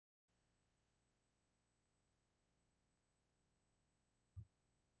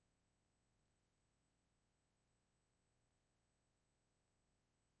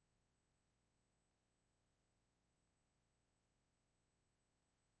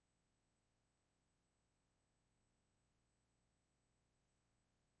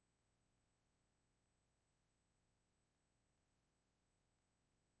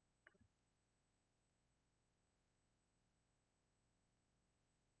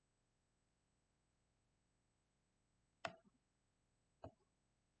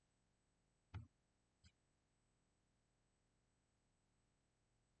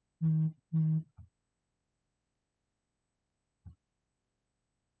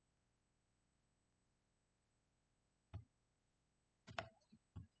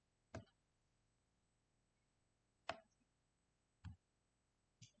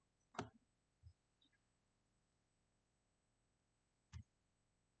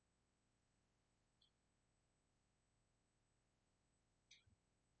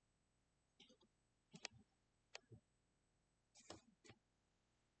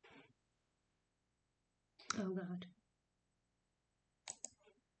Oh God.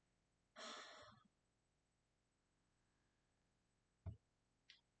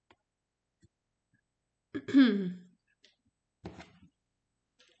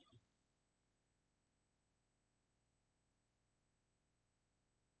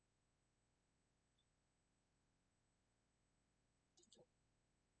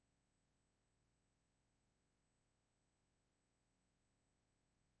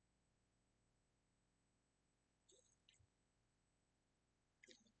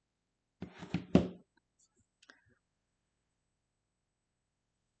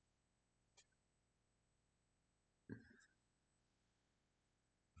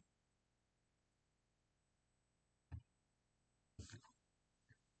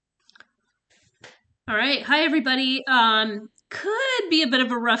 All right. Hi, everybody. Could be a bit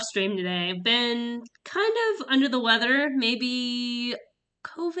of a rough stream today. I've been kind of under the weather, maybe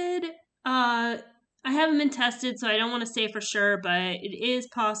COVID. I haven't been tested, so I don't want to say for sure, but it is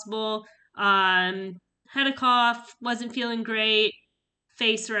possible. Had a cough, wasn't feeling great,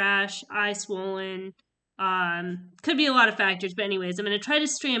 face rash, eye swollen. Could be a lot of factors, but anyways, I'm gonna try to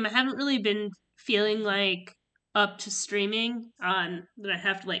stream. I haven't really been feeling like up to streaming. That I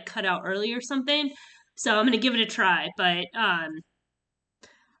have to like cut out early or something. So I'm gonna give it a try, but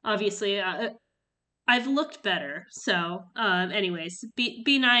obviously I've looked better. So anyways,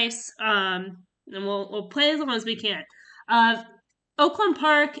 be nice. And we'll play as long as we can. Uh, Oaklawn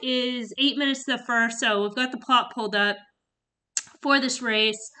Park is 8 minutes to the first, so we've got the plot pulled up for this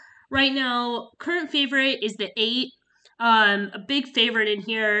race. Right now, current favorite is the 8. A big favorite in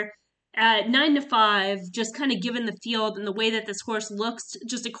here at 9-5, just kind of given the field and the way that this horse looks,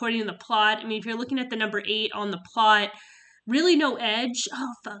 just according to the plot. I mean, if you're looking at the number 8 on the plot, really no edge.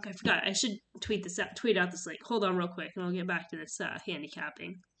 Oh fuck, I forgot. I should tweet out this link. Hold on real quick, and I'll get back to this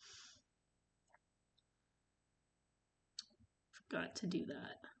handicapping. Forgot to do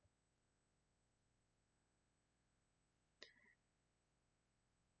that.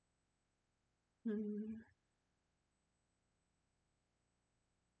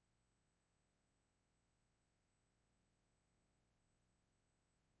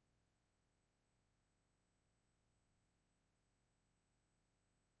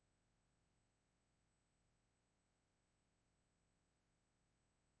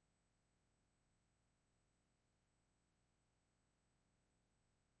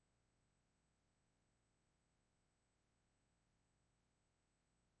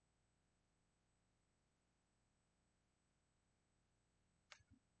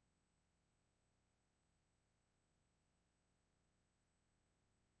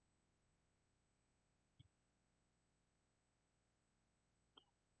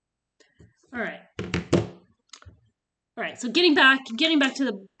 All right. All right. So getting back to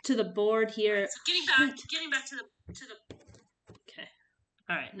the board here. So getting back to the. Okay.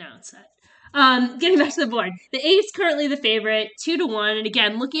 All right. Now it's set. Getting back to the board. The 8's currently the favorite, 2-1. And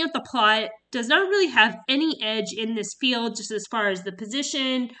again, looking at the plot, does not really have any edge in this field, just as far as the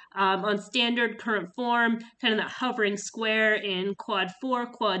position, on standard current form, kind of that hovering square in quad 4,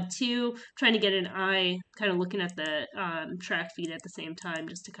 quad 2, trying to get an eye, kind of looking at the track feed at the same time,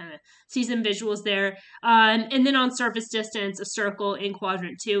 just to kind of see some visuals there. And then on surface distance, a circle in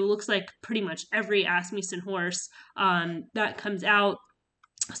quadrant 2. Looks like pretty much every Asmussen horse that comes out.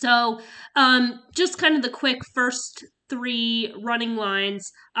 So just kind of the quick first 3 running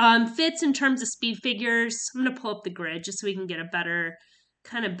lines. Fits in terms of speed figures. I'm going to pull up the grid just so we can get a better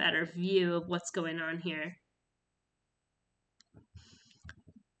view of what's going on here.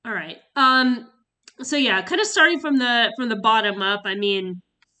 All right. So yeah, kind of starting from the bottom up. I mean,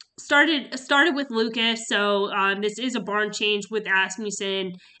 started with Lucas. So this is a barn change with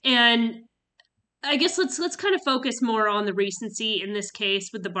Asmussen, and I guess let's kind of focus more on the recency in this case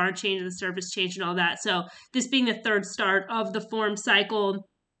with the barn change and the surface change and all that. So this being the 3rd start of the form cycle,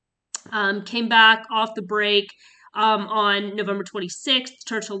 came back off the break on November 26th.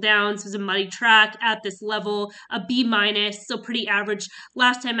 Churchill Downs was a muddy track at this level, a B-, so pretty average.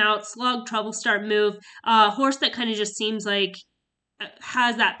 Last time out, slug, trouble start move. Horse that kind of just seems like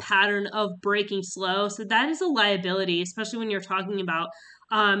has that pattern of breaking slow. So that is a liability, especially when you're talking about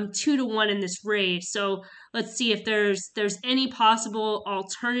 2-1 in this race. So let's see if there's any possible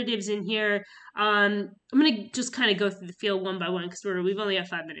alternatives in here. I'm gonna just kind of go through the field one by one because we've only got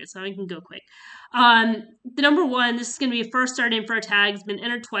 5 minutes, so I can go quick. The number one, this is going to be a first start in for a tag. It's been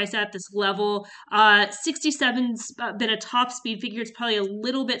entered twice at this level. 67's been a top speed figure. It's probably a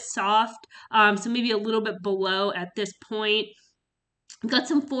little bit soft, so maybe a little bit below at this point. Got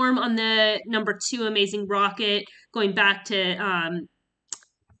some form on the number 2, Amazing Rocket, going back to,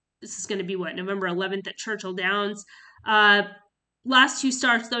 this is going to be November 11th at Churchill Downs. Last 2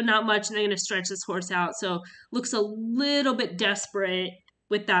 starts, though, not much, and they're going to stretch this horse out. So looks a little bit desperate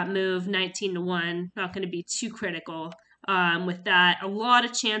with that move, 19-1. Not going to be too critical with that. A lot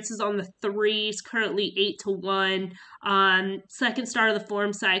of chances on the 3s, currently 8-1. Second start of the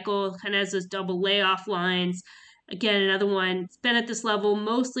form cycle, kind of has those double layoff lines. Again, another one. It's been at this level,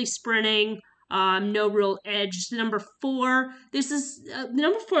 mostly sprinting. No real edge. The number 4. This is the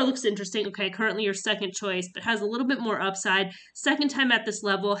number 4 looks interesting. Okay, currently your second choice, but has a little bit more upside. Second time at this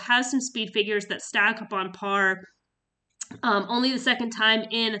level, has some speed figures that stack up on par. Only the second time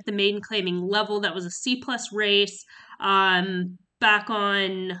in at the maiden claiming level. That was a C+ race. Back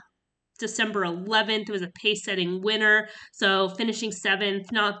on December 11th, it was a pace-setting winner. So finishing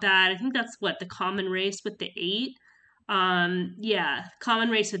 7th, not bad. I think that's the common race with the 8. Yeah, common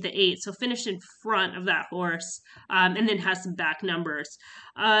race with the 8. So finished in front of that horse, and then has some back numbers.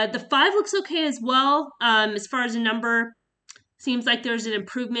 The 5 looks okay as well. As far as a number, seems like there's an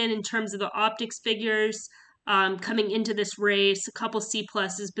improvement in terms of the optics figures. Coming into this race, a couple C+,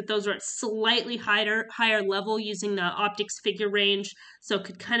 but those are at slightly higher level using the optics figure range, so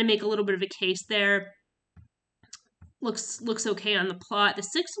could kind of make a little bit of a case there. Looks okay on the plot. The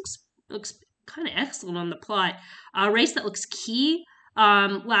 6 looks kind of excellent on the plot. Race that looks key.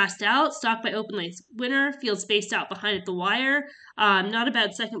 Last out, stocked by Open Lace winner, field spaced out behind at the wire. Not a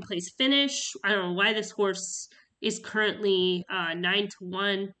bad second place finish. I don't know why this horse is currently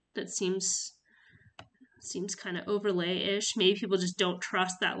 9-1. That seems kind of overlay-ish. Maybe people just don't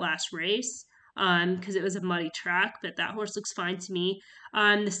trust that last race because it was a muddy track, but that horse looks fine to me.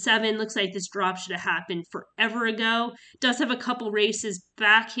 The 7 looks like this drop should have happened forever ago. Does have a couple races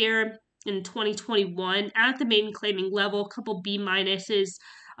back here in 2021 at the maiden claiming level, a couple B minuses,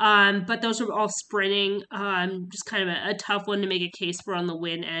 but those are all sprinting. Just kind of a tough one to make a case for on the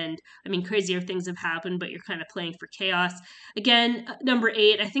win end. I mean, crazier things have happened, but you're kind of playing for chaos. Again, number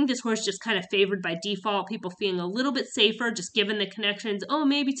 8, I think this horse just kind of favored by default. People feeling a little bit safer, just given the connections. Oh,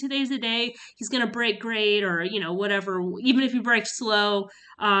 maybe today's the day he's going to break great, or, whatever. Even if he breaks slow,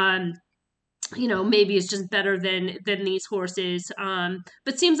 maybe it's just better than these horses.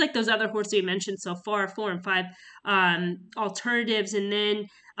 But seems like those other horses we mentioned so far, 4 and 5, alternatives. And then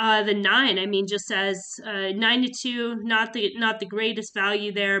the 9, I mean, just says 9-2, not the greatest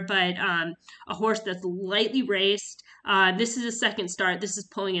value there, but a horse that's lightly raced. This is a second start. This is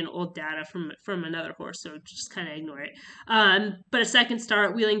pulling in old data from another horse, so just kind of ignore it. But a second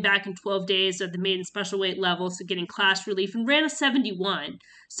start, wheeling back in 12 days at the maiden special weight level, so getting class relief, and ran a 71.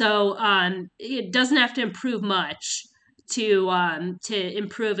 So it doesn't have to improve much to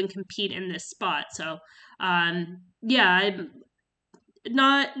improve and compete in this spot. So yeah, I'm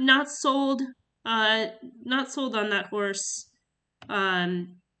not sold on that horse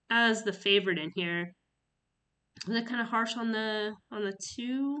as the favorite in here. Is that kind of harsh on the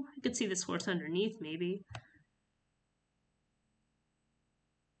 2? I could see this horse underneath maybe.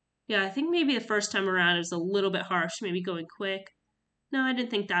 Yeah, I think maybe the first time around it was a little bit harsh, maybe going quick. No, I didn't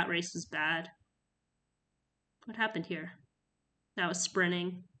think that race was bad. What happened here? That was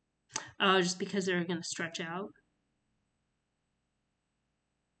sprinting. Oh, just because they were going to stretch out.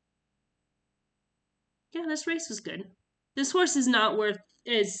 Yeah, this race was good. This horse is not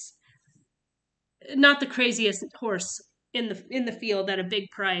the craziest horse in the field at a big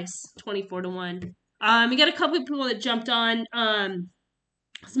price, 24-1. We got a couple of people that jumped on.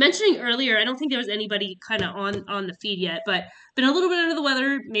 I was mentioning earlier, I don't think there was anybody kind of on the feed yet, but been a little bit under the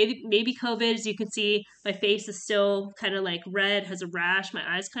weather, maybe COVID. As you can see, my face is still kind of like red, has a rash, my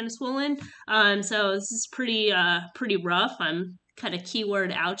eyes kind of swollen. So this is pretty rough. I'm kind of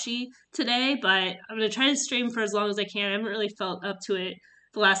keyword ouchie today, but I'm gonna try to stream for as long as I can. I haven't really felt up to it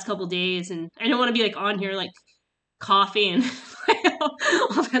the last couple days, and I don't want to be like on here like coughing and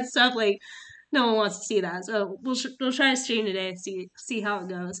all that stuff. Like, no one wants to see that. So we'll try to stream today and see how it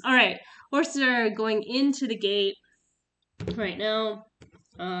goes. All right, horses are going into the gate right now.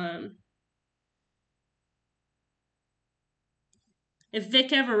 If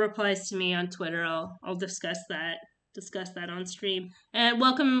Vic ever replies to me on Twitter, I'll discuss that discuss that on stream. And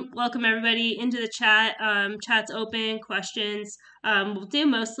welcome everybody into the chat. Chat's open, questions. We'll do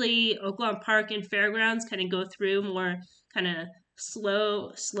mostly Oaklawn Park and Fairgrounds, kind of go through more kind of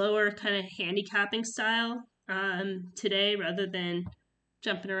slower kind of handicapping style today, rather than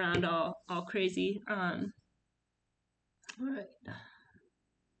jumping around all crazy. All right.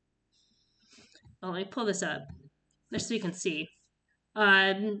 Well, let me pull this up just so you can see.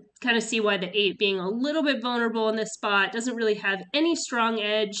 Kind of see why the 8 being a little bit vulnerable in this spot. Doesn't really have any strong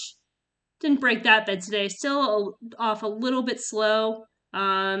edge. Didn't break that bed today. Still off a little bit slow.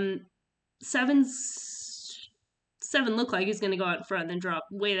 7 looked like he's going to go out in front and then drop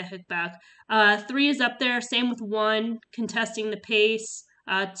way the heck back. 3 is up there. Same with 1, contesting the pace.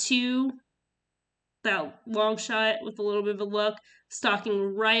 2, that long shot with a little bit of a look,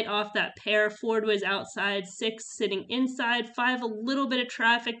 stalking right off that pair. 4 was outside, 6 sitting inside, 5 a little bit of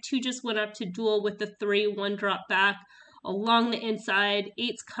traffic, 2 just went up to duel with the 3, 1 dropped back along the inside,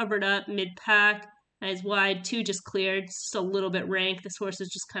 8's covered up mid-pack, eyes wide, 2 just cleared, just a little bit rank. This horse is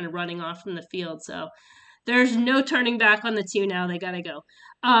just kind of running off from the field, so there's no turning back on the 2 now. They gotta go.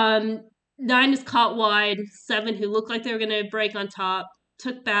 9 is caught wide, 7 who looked like they were gonna break on top,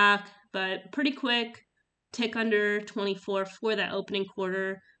 took back, but pretty quick, tick under 24 for that opening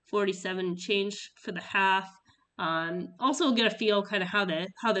quarter, 47 change for the half. Also get a feel kind of how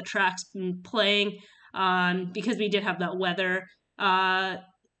the track's been playing, because we did have that weather. 8's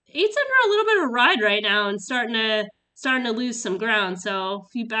under a little bit of a ride right now and starting to lose some ground. So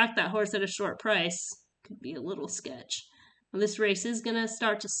if you back that horse at a short price, could be a little sketch. Well, this race is gonna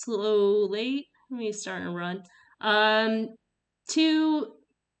start to slow late. Maybe starting to run. 2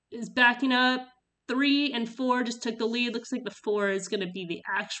 is backing up. 3 and 4 just took the lead. Looks like the 4 is going to be the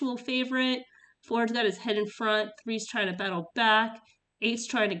actual favorite. 4's got his head in front. 3's trying to battle back. 8's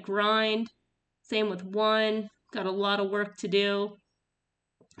trying to grind. Same with 1. Got a lot of work to do.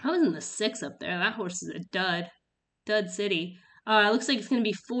 I was in the 6 up there. That horse is a dud. Dud city. Looks like it's going to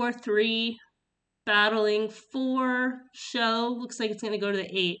be 4-3 battling. 4 show. Looks like it's going to go to the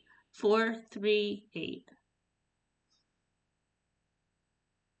 8. 4-3-8.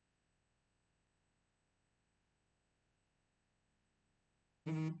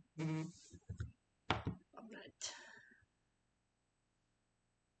 All right.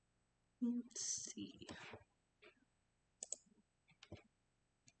 Let's see.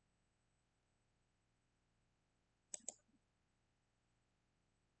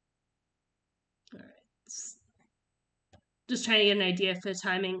 All right. Just trying to get an idea for the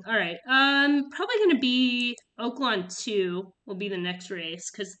timing. All right. Probably going to be Oaklawn 2 will be the next race,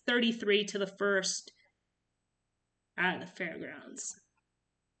 because 33 to the first at the Fairgrounds.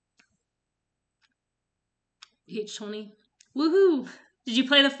 H20. Woohoo! Did you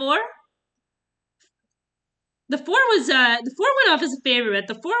play the 4? The 4 was the 4 went off as a favorite.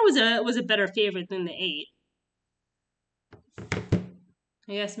 The 4 was a better favorite than the 8.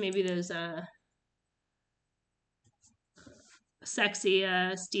 I guess maybe there's sexy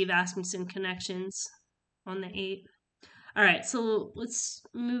Steve Asmussen connections on the 8. All right, so let's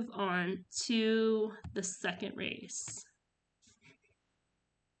move on to the second race.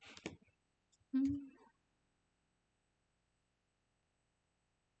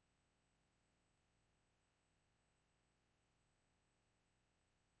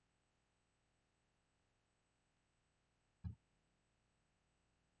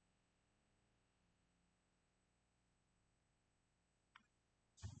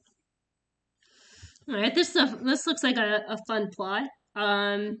 All right, this looks like a fun plot.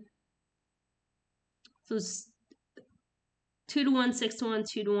 So it's 2-1, 6-1,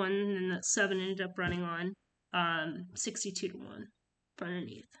 2-1, and then that 7 ended up running on 62-1 for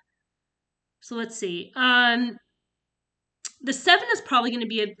underneath. So let's see. The 7 is probably going to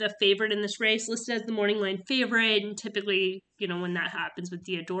be the favorite in this race, listed as the morning line favorite. And typically, when that happens with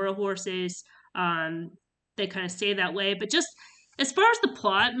Diodora horses, they kind of stay that way. But just as far as the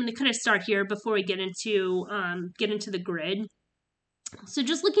plot, I'm going to kind of start here before we get into the grid. So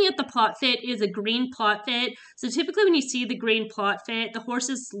just looking at the plot fit is a green plot fit. So typically when you see the green plot fit, the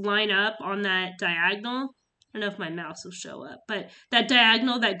horses line up on that diagonal. I don't know if my mouse will show up, but that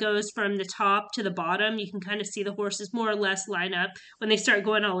diagonal that goes from the top to the bottom, you can kind of see the horses more or less line up. When they start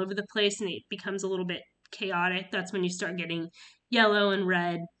going all over the place and it becomes a little bit chaotic, that's when you start getting yellow and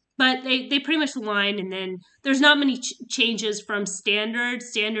red. But they pretty much line, and then there's not many changes from standard.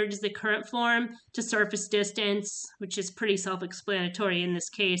 Standard is the current form to surface distance, which is pretty self-explanatory in this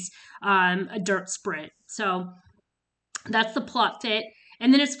case, a dirt sprint. So that's the plot fit.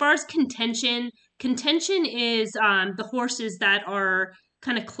 And then as far as contention is the horses that are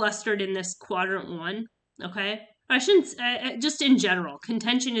kind of clustered in this quadrant 1, okay? I shouldn't, just in general,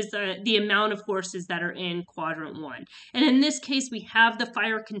 contention is the amount of horses that are in quadrant 1. And in this case, we have the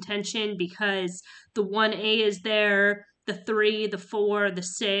fire contention because the 1A is there, the 3, the 4, the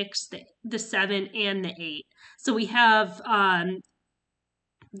 6, the 7, and the 8. So we have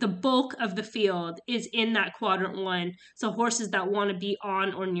the bulk of the field is in that quadrant 1. So horses that want to be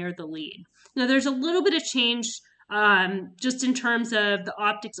on or near the lead. Now there's a little bit of change just in terms of the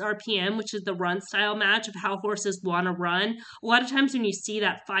optics RPM, which is the run style match of how horses want to run. A lot of times when you see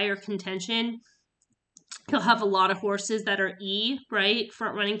that fire contention, you'll have a lot of horses that are E, right,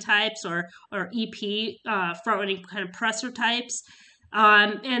 front running types, or EP, front running kind of presser types.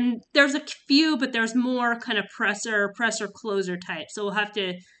 And there's a few, but there's more kind of presser closer types. So we'll have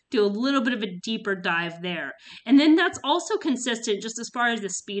to do a little bit of a deeper dive there. And then that's also consistent just as far as the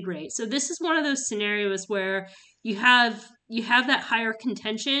speed rate. So this is one of those scenarios where you have that higher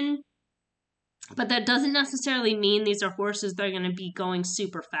contention, but that doesn't necessarily mean these are horses that are going to be going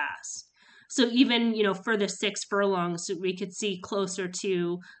super fast. So even, for the 6 furlongs, we could see closer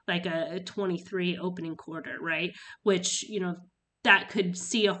to like a 23 opening quarter, right? Which, that could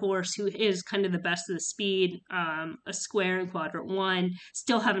see a horse who is kind of the best of the speed, a square in quadrant 1,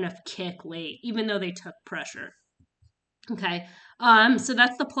 still have enough kick late, even though they took pressure. Okay, so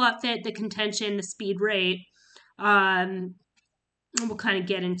that's the plot fit, the contention, the speed rate. We'll kind of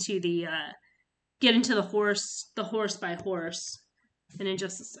get into the horse by horse, and in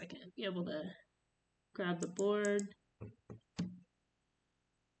just a second, be able to grab the board.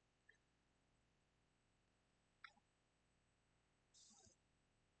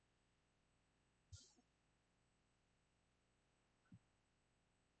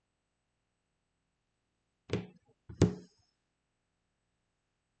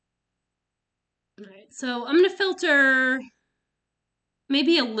 All right, so I'm going to filter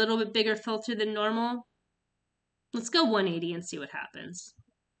maybe a little bit bigger filter than normal. Let's go 180 and see what happens.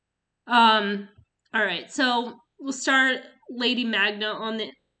 All right, so we'll start Lady Magna on the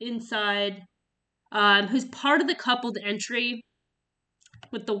inside, who's part of the coupled entry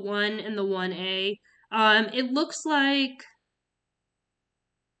with the 1 and the 1A. It looks like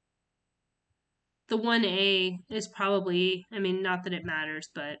the 1A is probably, not that it matters,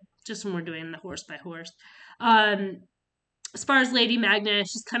 but just when we're doing the horse by horse. As far as Lady Magna,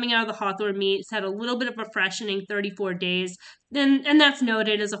 she's coming out of the Hawthorne meet. It's had a little bit of a freshening, 34 days. And that's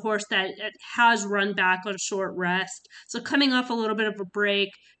noted as a horse that has run back on a short rest. So coming off a little bit of a break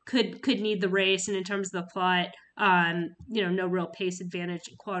could need the race. And in terms of the plot, no real pace advantage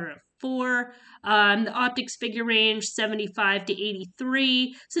in quadrant 4. The optics figure range 75 to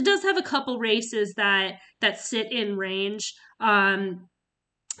 83. So it does have a couple races that sit in range.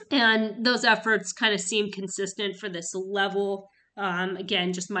 And those efforts kind of seem consistent for this level.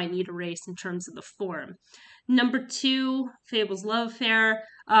 Again, just might need a race in terms of the form. Number 2, Fable's Love Affair,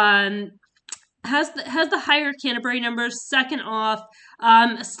 has the higher Canterbury numbers. Second off,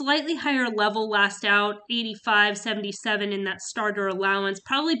 a slightly higher level last out, 85, 77 in that starter allowance.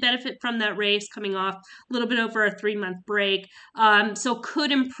 Probably benefit from that race coming off a little bit over a 3-month break. So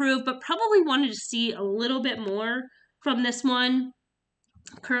could improve, but probably wanted to see a little bit more from this one.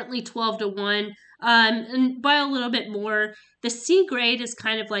 Currently 12 to 1, and by a little bit more. The C grade is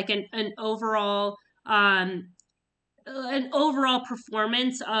kind of like an overall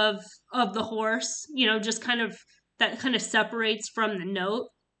performance of the horse. Just kind of that kind of separates from the note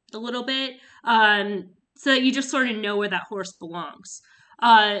a little bit, so that you just sort of know where that horse belongs.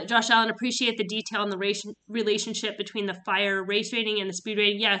 Josh Allen, appreciate the detail and the relationship between the fire race rating and the speed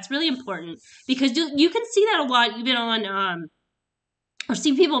rating. Yeah, it's really important because you can see that a lot even on or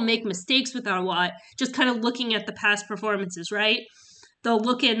see people make mistakes with that a lot, just kind of looking at the past performances, right? They'll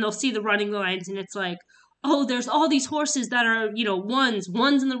look in, they'll see the running lines, and it's like, oh, there's all these horses that are, ones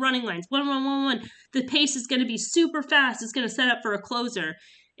in the running lines, 1, 1, 1, 1. The pace is going to be super fast. It's going to set up for a closer.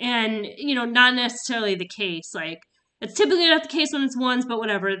 And, not necessarily the case. Like, it's typically not the case when it's ones, but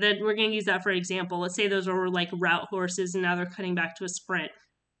whatever. Then we're going to use that for example. Let's say those are like route horses, and now they're cutting back to a sprint.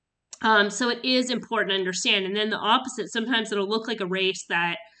 So it is important to understand. And then the opposite, sometimes it'll look like a race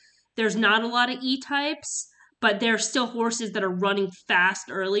that there's not a lot of E-types, but there's still horses that are running fast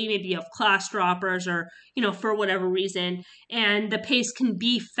early. Maybe you have class droppers or, for whatever reason. And the pace can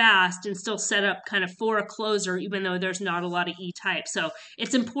be fast and still set up kind of for a closer, even though there's not a lot of E-types. So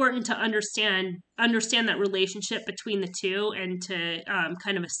it's important to understand that relationship between the two and to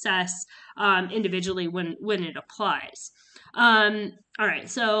kind of assess individually when it applies. All right,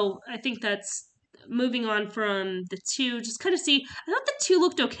 so I think that's moving on from the 2. Just kind of see, I thought the 2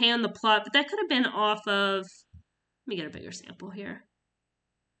 looked okay on the plot, but that could have been off of, let me get a bigger sample here.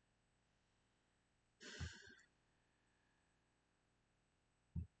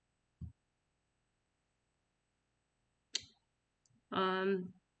 I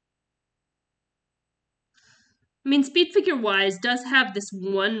mean, speed figure wise does have this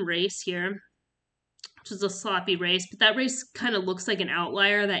one race here, which is a sloppy race, but that race kind of looks like an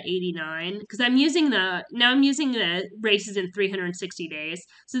outlier, that 89, because I'm using the races in 360 days.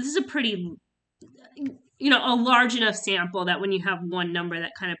 So this is a pretty, a large enough sample that when you have one number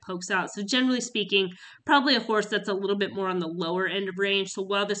that kind of pokes out. So generally speaking, probably a horse that's a little bit more on the lower end of range. So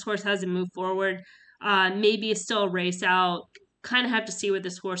while this horse hasn't moved forward, maybe it's still a race out. Kind of have to see where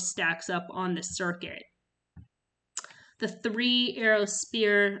this horse stacks up on the circuit. The 3 Arrow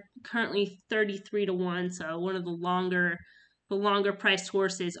Spear, currently 33-1, so one of the longer priced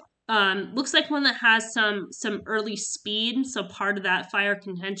horses. Looks like one that has some early speed, so part of that fire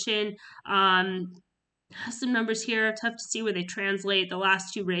contention. Has some numbers here. Tough to see where they translate. The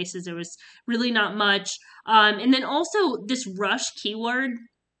last 2 races, there was really not much. And then also this rush keyword.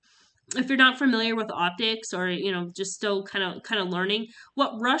 If you're not familiar with optics, or just still kind of learning,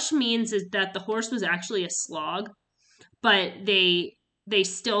 what rush means is that the horse was actually a slog, but they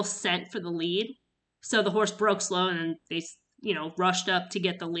still sent for the lead. So the horse broke slow and they rushed up to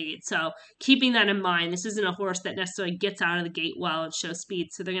get the lead. So keeping that in mind, this isn't a horse that necessarily gets out of the gate well and shows speed.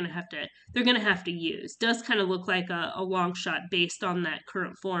 So they're gonna have to use. Does kind of look like a long shot based on that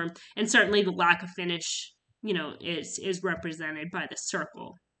current form, and certainly the lack of finish, is represented by the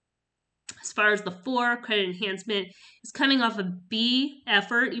circle. As far as the 4, Credit Enhancement is coming off a B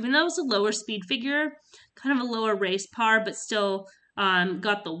effort, even though it was a lower speed figure, kind of a lower race par, but still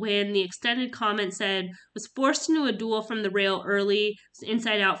got the win. The extended comment said, was forced into a duel from the rail early,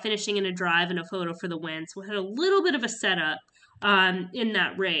 inside out, finishing in a drive and a photo for the win. So we had a little bit of a setup in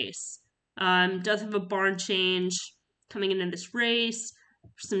that race. Does have a barn change coming into this race.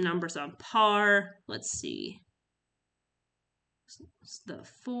 Some numbers on par. Let's see. It's the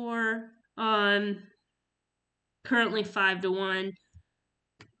 4. Currently 5-1.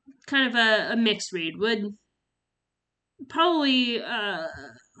 Kind of a mixed read. Would probably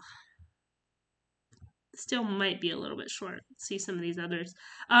still might be a little bit short. Let's see some of these others.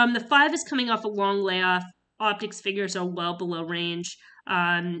 The 5 is coming off a long layoff. Optics figures are well below range.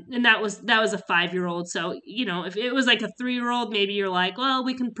 And that was a 5-year-old. So, if it was like a 3-year-old, maybe you're like, well,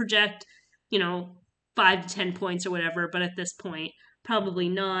 we can project, 5 to 10 points or whatever. But at this point, probably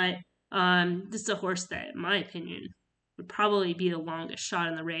not. This is a horse that, in my opinion, would probably be the longest shot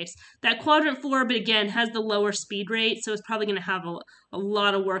in the race. That quadrant 4, but again, has the lower speed rate, so it's probably going to have a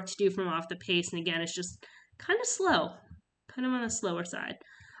lot of work to do from off the pace. And again, it's just kind of slow, kind of on the slower side.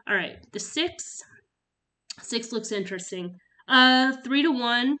 All right, the 6 looks interesting.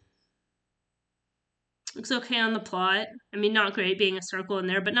 3-1. Looks okay on the plot. I mean, not great being a circle in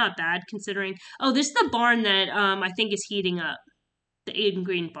there, but not bad considering. Oh, this is the barn that I think is heating up. The Aiden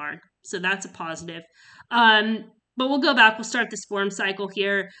Green barn. So that's a positive. But we'll go back. We'll start this form cycle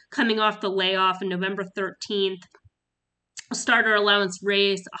here, coming off the layoff on November 13th. Starter allowance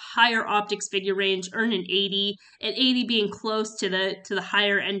race, a higher optics figure range, earn an 80. At 80 being close to the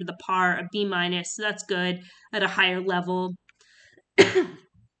higher end of the par, a B-. So that's good at a higher level.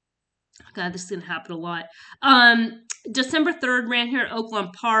 God, this is going to happen a lot. December 3rd, ran here at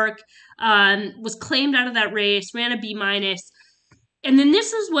Oaklawn Park, was claimed out of that race, ran a B-. And then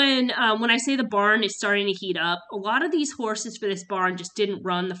this is when I say the barn is starting to heat up, a lot of these horses for this barn just didn't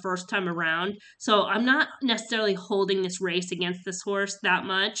run the first time around. So I'm not necessarily holding this race against this horse that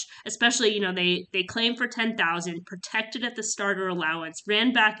much, especially, they claimed for 10,000, protected at the starter allowance,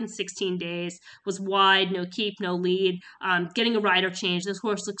 ran back in 16 days, was wide, no keep, no lead, getting a rider change. This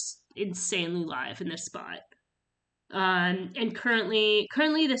horse looks insanely live in this spot. And currently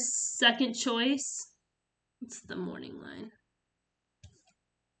the second choice, what's the morning line?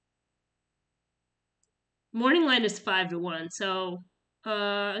 Morning line is 5-1, so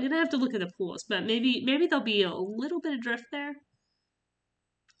I'm gonna have to look at the pools, but maybe there'll be a little bit of drift there.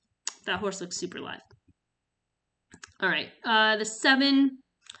 That horse looks super live. All right, the 7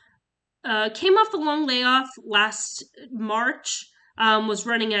 came off the long layoff last March. Was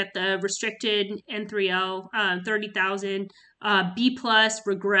running at the restricted N3L, 30,000. B+,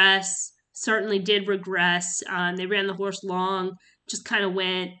 regress, certainly did regress. They ran the horse long, just kind of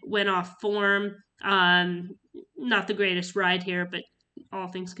went off form. Not the greatest ride here, but all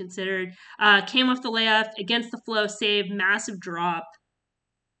things considered. Came off the layoff, against the flow, saved, massive drop.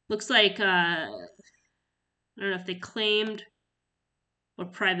 Looks like, I don't know if they claimed or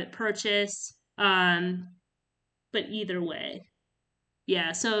private purchase, but either way.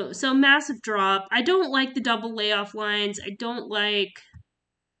 Yeah, so massive drop. I don't like the double layoff lines. There's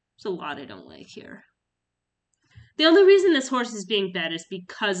a lot I don't like here. The only reason this horse is being bet is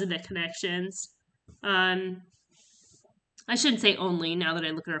because of the connections. I shouldn't say only, now that I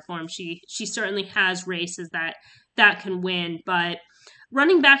look at her form. She certainly has races that can win, but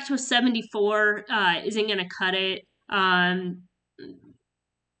running back to a 74 isn't going to cut it.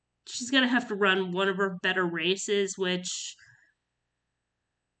 She's going to have to run one of her better races, which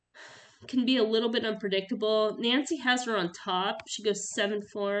can be a little bit unpredictable. Nancy has her on top. She goes 7-4.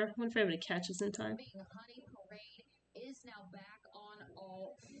 I wonder if I have any catches in time. Honey Parade is now back on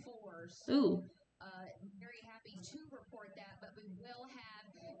all fours. Ooh. Very happy to report that, but we will have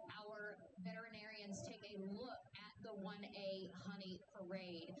our veterinarians take a look at the 1A Honey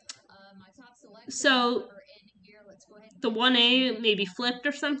Parade. My top selection. So in here, let's go ahead. The 1A maybe flipped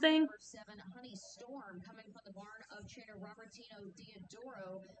or something. Number 7 Honey Storm coming from the barn of trainer Robertino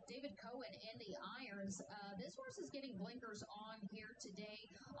Diodoro. David Cohen in the irons. This horse is getting blinkers on here today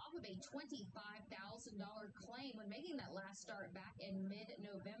off of a $25,000 claim when making that last start back in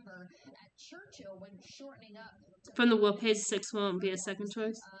mid-November at Churchill when shortening up. From the Will-Pays, 6 won't be a second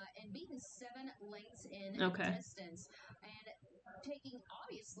choice. And beaten 7 lengths in distance. And taking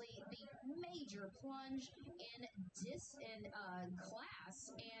obviously the major plunge in class,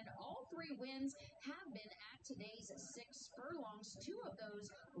 and all 3 wins have been at today's 6 furlongs, 2 of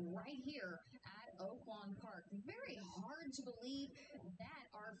those right here at Oaklawn Park. Very hard to believe that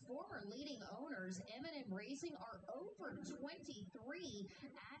our former leading owners, M&M Racing, are over 23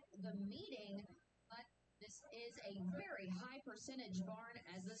 at the meeting, but this is a very high percentage barn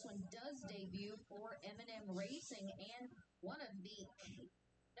as this one does debut for M&M Racing, and one of the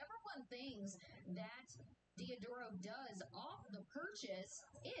number one things that Diodoro does off the purchase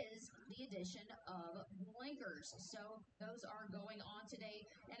is the addition of blinkers. So those are going on today.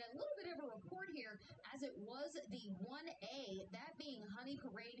 And a little bit of a report here, as it was the 1A, that being Honey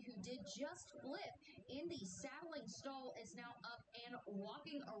Parade, who did just flip in the saddling stall, is now up and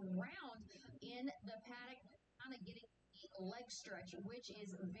walking around in the paddock, kind of getting leg stretch, which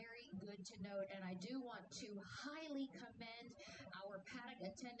is very good to note. And I do want to highly commend our paddock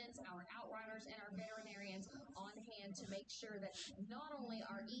attendants, our outrunners, and our veterinarians on hand to make sure that not only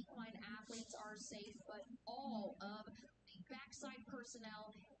our equine athletes are safe, but all of the backside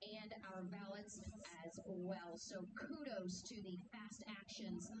personnel and our valets as well. So kudos to the fast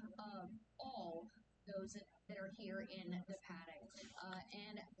actions of all those that are here in the paddock.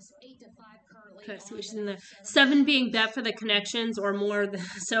 And 8-5 currently. Okay, so she's in there. 7 being bet for the connections or more,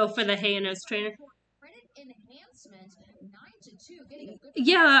 so for the hay and nose trainer. Credit enhancement 9-2. Getting a good.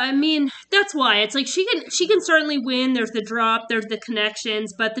 Yeah, I mean that's why it's like she can certainly win. There's the drop, there's the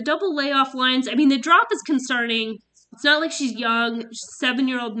connections, but the double layoff lines. I mean the drop is concerning. It's not like she's young,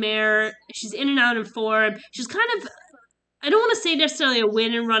 7-year-old mare. She's in and out of form. She's kind of, I don't want to say necessarily a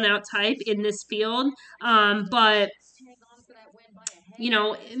win and run out type in this field, but you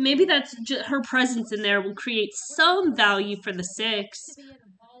know, maybe that's just her presence in there will create some value for the 6,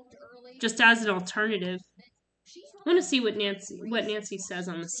 just as an alternative. I want to see what Nancy says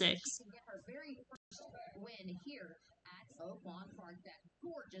on the 6.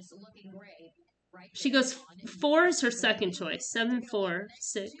 She goes 4 is her second choice. 7, 4,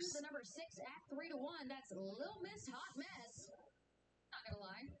 6. Number 6 at 3-1. That's Little Miss Hot Mess. Not gonna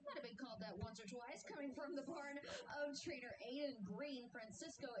lie, might have been called that once or twice, coming from the barn of trainer Aiden Green.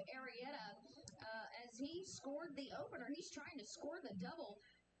 Francisco Arrieta, as he scored the opener, he's trying to score the double.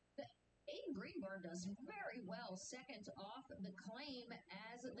 The Aiden Green barn does very well, second off the claim,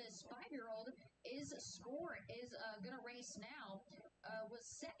 as this 5-year-old is gonna race now. Was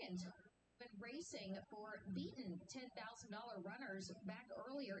second. Been racing for beaten $10,000 runners back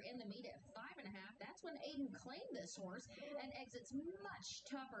earlier in the meet at 5.5. That's when Aiden claimed this horse and exits much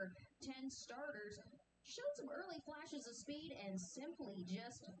tougher 10 starters. Showed some early flashes of speed and simply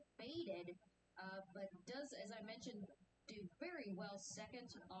just faded, but does, as I mentioned, do very well second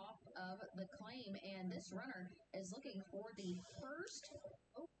off of the claim, and this runner is looking for the first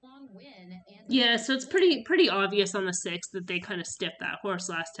Oaklawn win. And yeah, so it's pretty obvious on the 6 that they kind of stiffed that horse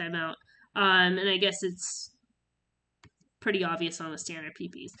last time out. And I guess it's pretty obvious on the standard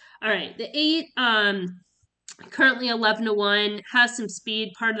PPs. All right, the 8, currently 11-1, has some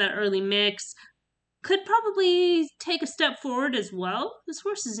speed, part of that early mix. Could probably take a step forward as well. This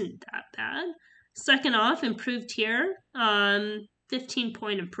horse isn't that bad. Second off, improved here.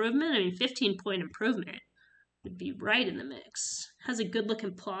 15-point improvement. I mean, 15-point improvement would be right in the mix. Has a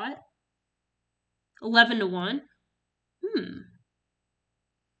good-looking plot. 11-1.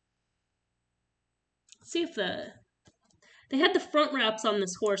 See if they had the front wraps on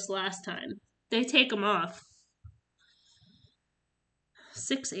this horse last time. They take them off.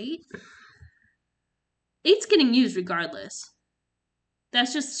 6-8. 8's getting used regardless.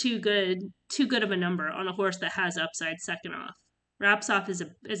 That's just too good of a number on a horse that has upside second off. Wraps off is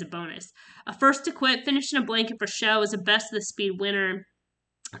a bonus. A first to quit, finished in a blanket for show, is a best of the speed winner.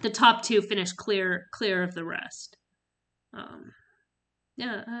 The top two finish clear of the rest.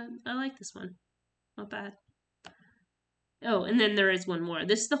 Yeah, I like this one. Not bad. Oh, and then there is one more.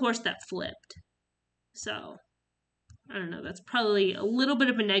 This is the horse that flipped. So, I don't know. That's probably a little bit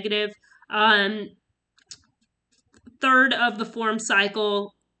of a negative. Third of the form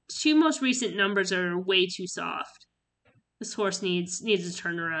cycle. Two most recent numbers are way too soft. This horse needs a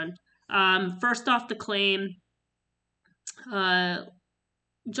turnaround. First off the claim,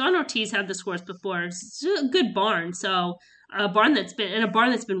 John Ortiz had this horse before. It's a good barn, so a barn that's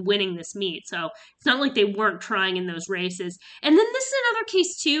been winning this meet. So it's not like they weren't trying in those races. And then this is another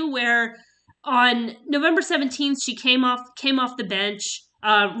case too, where on November 17th she came off the bench,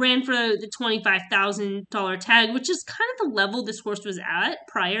 ran for the $25,000 tag, which is kind of the level this horse was at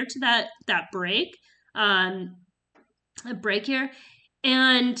prior to that break. A break here.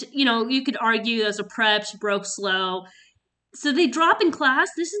 And, you could argue as a prep, she broke slow. So they drop in class.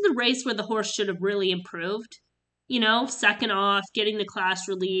 This is the race where the horse should have really improved. Second off, getting the class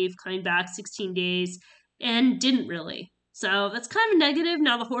relief, coming back 16 days, and didn't really. So that's kind of a negative.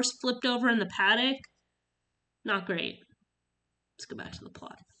 Now the horse flipped over in the paddock. Not great. Let's go back to the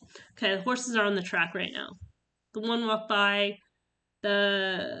plot. Okay, the horses are on the track right now. The one walked by.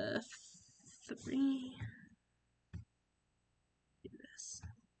 The three. Do this.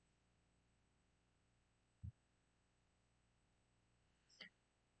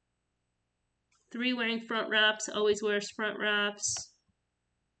 Three wearing front wraps. Always wears front wraps.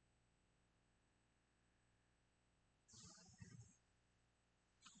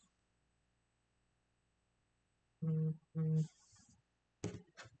 Mm-hmm.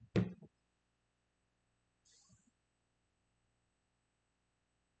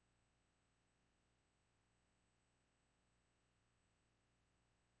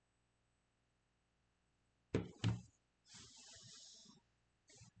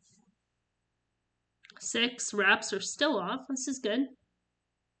 Six wraps are still off. This is good.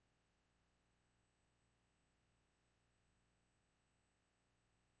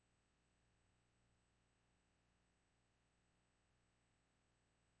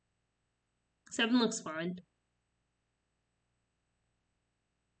 Seven looks fine.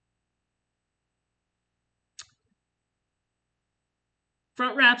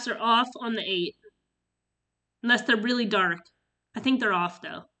 Front wraps are off on the 8. Unless they're really dark. I think they're off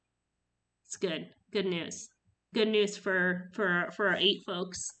though. It's good. Good news. Good news for our 8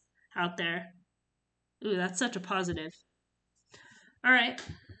 folks out there. Ooh, that's such a positive. All right.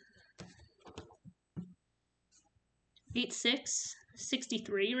 8-6,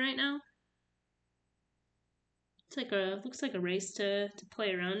 63 right now. Looks like a race to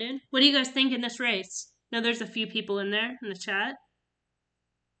play around in. What do you guys think in this race? Now there's a few people in there in the chat.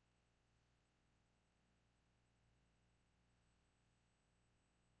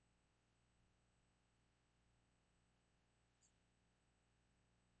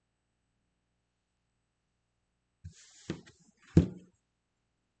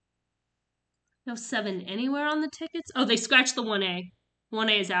 No 7 anywhere on the tickets. Oh, they scratched the 1A.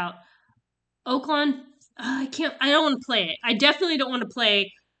 1A is out. Oaklawn, I don't want to play it. I definitely don't want to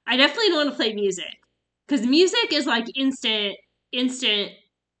play music. Because music is like instant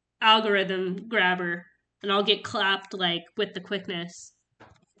algorithm grabber. And I'll get clapped like with the quickness.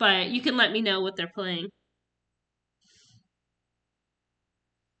 But you can let me know what they're playing.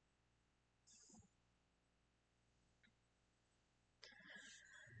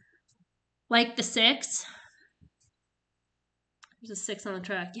 Like the 6. There's a 6 on the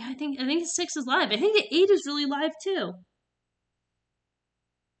track. Yeah, I think the 6 is live. I think the 8 is really live too.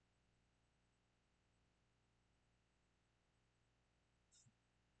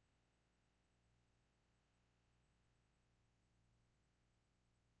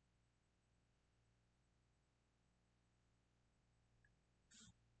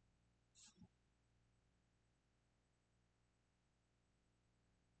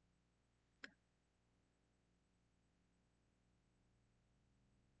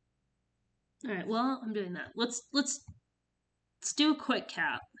 All right, well, I'm doing that. Let's do a quick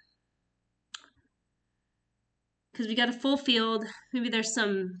cap. Because we got a full field. Maybe there's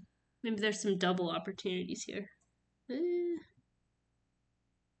some double opportunities here.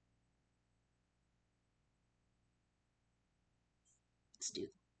 Let's do.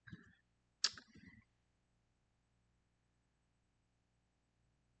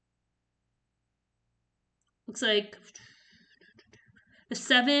 Looks like the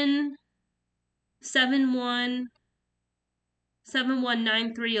 7, 7-1, 7, 1,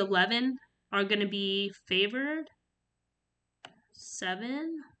 9, 3, 11 are going to be favored.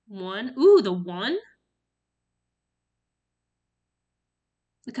 7, 1. Ooh, the 1.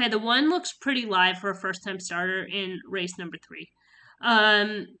 Okay, the 1 looks pretty live for a first-time starter in race number 3.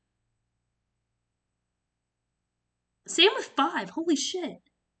 Same with 5. Holy shit.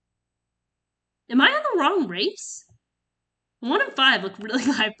 Am I on the wrong race? 1 and 5 look really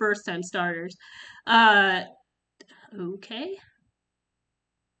live first-time starters. Okay.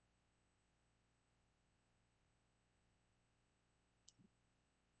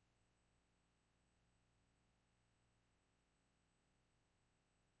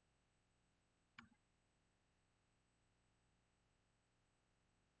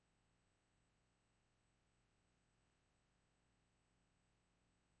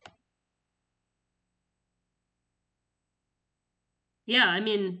 Yeah, I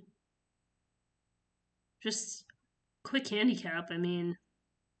mean, just quick handicap. I mean,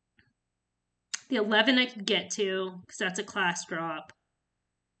 the 11 I could get to because that's a class drop.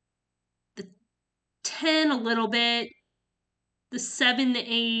 The 10 a little bit. The 7, the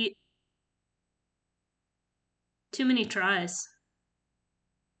 8. Too many tries.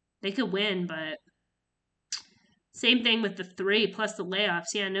 They could win, but same thing with the 3 plus the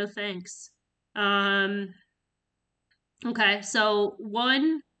layoffs. Yeah, no thanks. Okay, so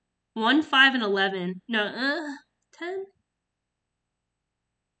 1, 5, and 11. No, 10?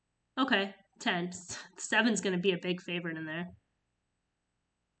 Okay, 10. 7's going to be a big favorite in there.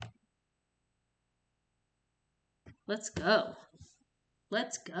 Let's go.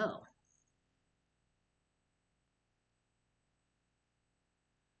 Let's go.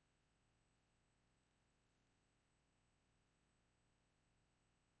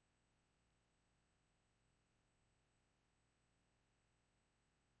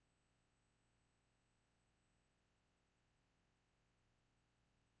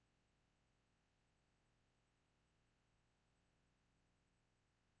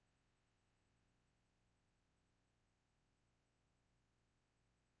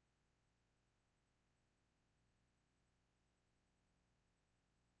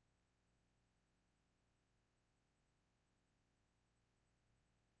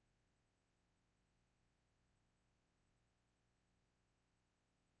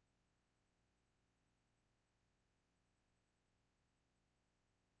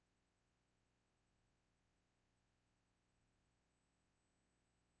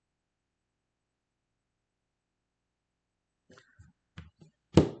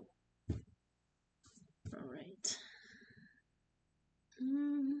 All right.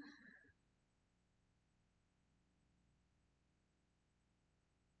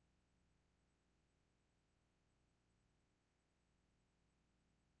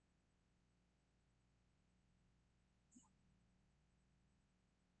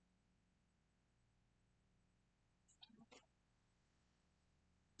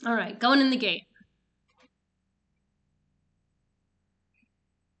 All right, going in the gate.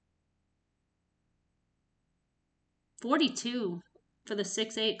 42 for the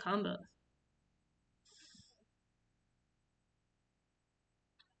 6-8 combo.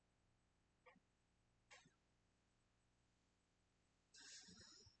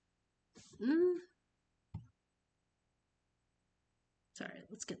 Sorry,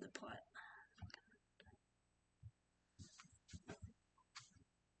 let's get the plot.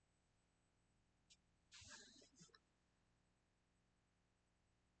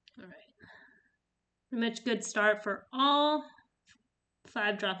 All right. Pretty much good start for all.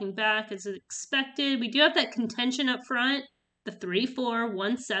 5 dropping back as expected. We do have that contention up front. The 3, 4,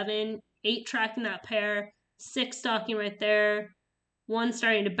 1, 7, 8 tracking that pair, 6 stalking right there. 1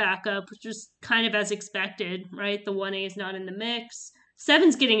 starting to back up, which is kind of as expected, right? The 1A is not in the mix.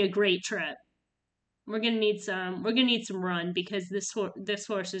 7's getting a great trip. We're gonna need some run because this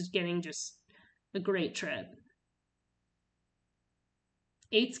horse is getting just a great trip.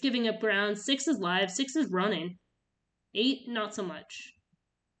 8's giving up ground. 6 is live. 6 is running. 8, not so much.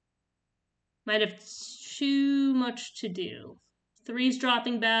 Might have too much to do. 3's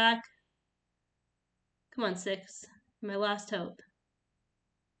dropping back. Come on, 6. My last hope.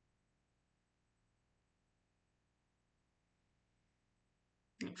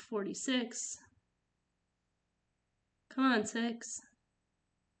 At 46. Come on, 6.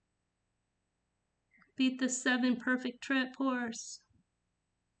 Beat the 7 perfect trip horse.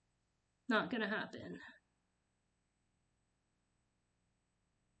 Not gonna happen.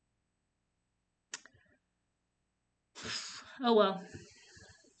 Oh well.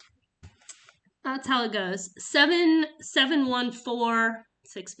 That's how it goes. 7, 7, 1, 4,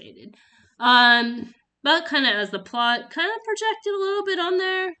 6 faded. But kind of as the plot kind of projected a little bit on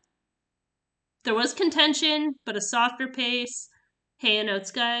there. There was contention, but a softer pace. Hay and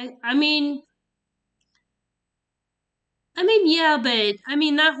Oats guy. Yeah, but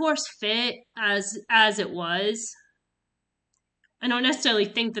that horse fit as it was. I don't necessarily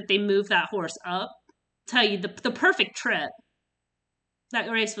think that they moved that horse up. Tell you the perfect trip. That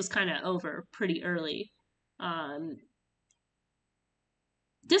race was kind of over pretty early.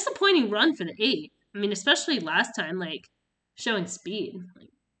 Disappointing run for the 8. Especially last time, like showing speed. Like,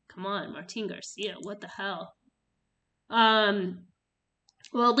 come on, Martin Garcia, what the hell? Well,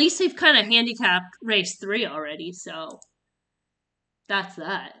 at least they've kind of handicapped race 3 already, so that's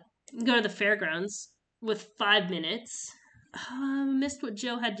that. Go to the fairgrounds with 5 minutes. Missed what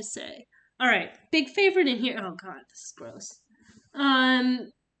Joe had to say. All right, big favorite in here. Oh God, this is gross.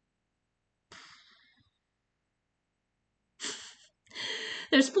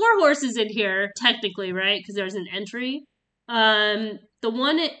 There's 4 horses in here technically, right? Because there's an entry. The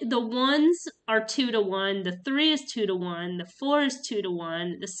ones are 2-1. The 3 is 2-1. The 4 is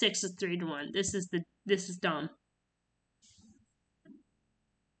 2-1. The 6 is 3-1. This is dumb.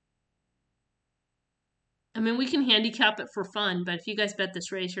 We can handicap it for fun, but if you guys bet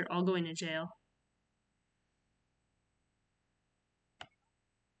this race, you're all going to jail.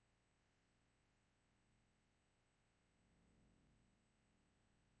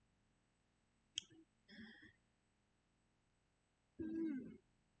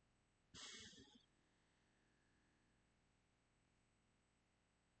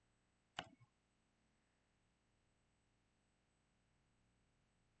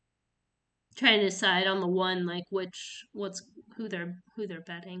 Trying to decide on the one, like who they're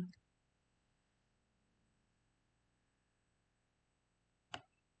betting.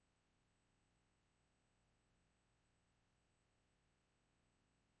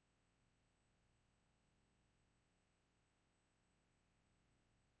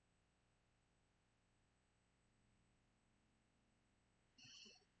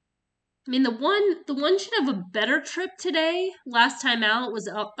 The one should have a better trip today. Last time out was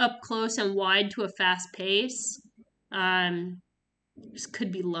up close and wide to a fast pace. This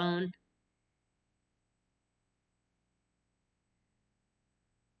could be lone.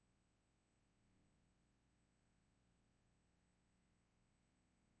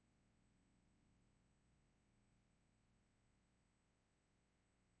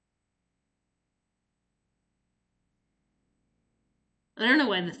 I don't know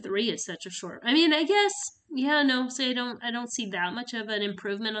why the 3 is such a short. I guess, yeah, no. So I don't see that much of an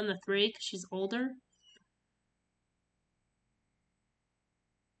improvement on the 3 because she's older.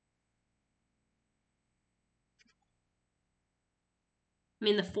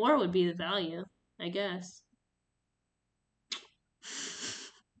 The 4 would be the value, I guess.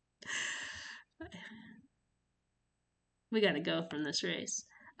 We gotta go from this race.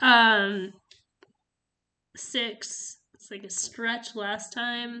 6. It's like a stretch last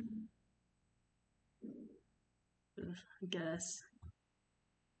time. I guess.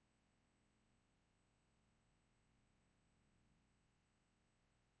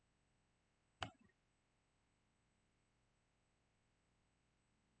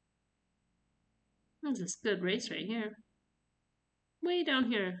 This is a good race right here. Way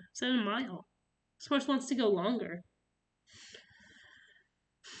down here. It's at a mile. This horse wants to go longer.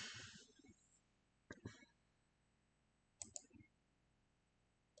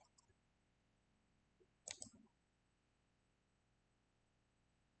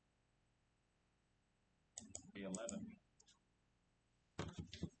 The 11.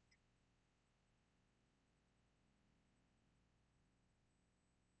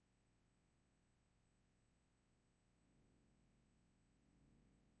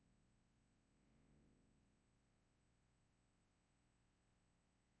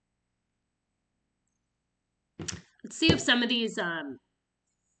 Let's see if some of these some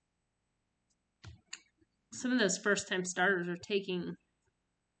of those first time starters are taking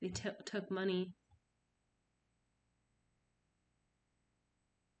they took money.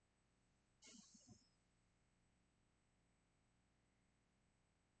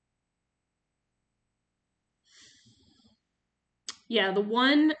 Yeah, the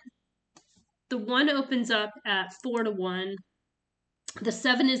one opens up at 4-1. The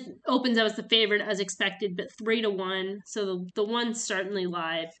 7 opens up as the favorite as expected, but 3-1. So the one's certainly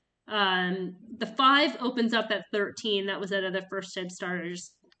live. The 5 opens up at 13. That was that other first time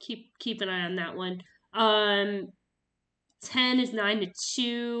starters. Keep an eye on that one. 10 is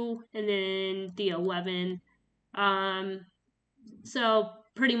 9-2, and then the 11. So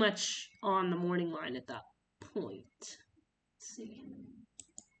pretty much on the morning line at that point. Let's see.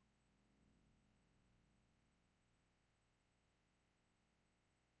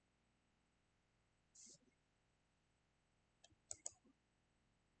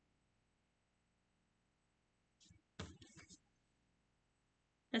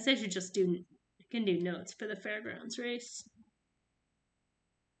 I say I should just do notes for the Fairgrounds race.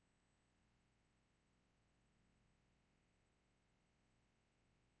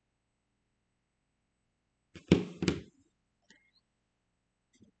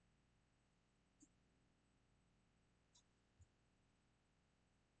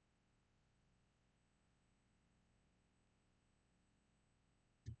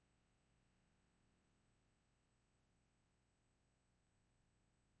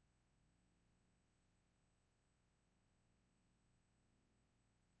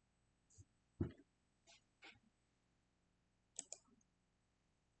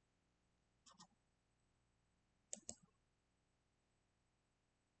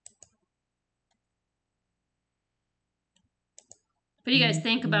 What do you guys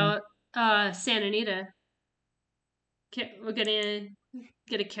think about Santa Anita? We're gonna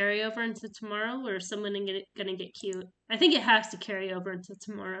get a carryover into tomorrow, or is someone gonna get cute? I think it has to carry over into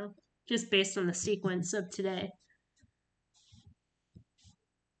tomorrow, just based on the sequence of today.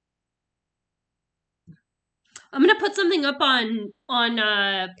 I'm gonna put something up on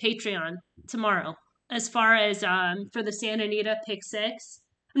Patreon tomorrow as far as for the Santa Anita Pick Six.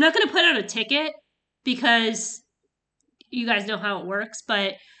 I'm not gonna put out a ticket because you guys know how it works,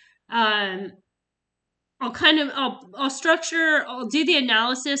 but um, I'll do the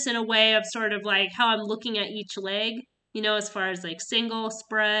analysis in a way of sort of like how I'm looking at each leg, as far as like single,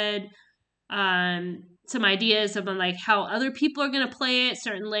 spread, some ideas of like how other people are gonna play it,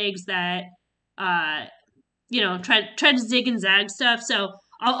 certain legs that uh try to zig and zag stuff. So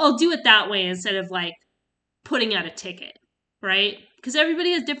I'll do it that way instead of like putting out a ticket, right? Because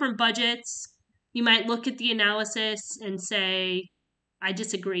everybody has different budgets. You might look at the analysis and say, I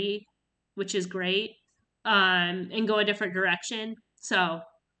disagree, which is great, and go a different direction. So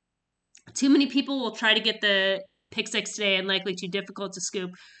too many people will try to get the pick six today and likely too difficult to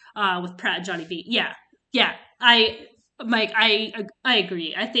scoop with Pratt and Johnny V. Yeah. Mike, I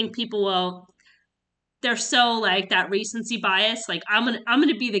agree. I think people will. They're so like that recency bias. Like I'm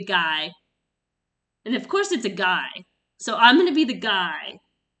gonna be the guy, and of course it's a guy. So I'm gonna be the guy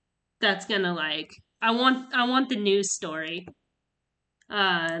that's gonna like. I want the news story.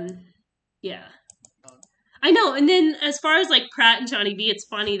 Um, yeah. I know. And then as far as like Pratt and Johnny V, it's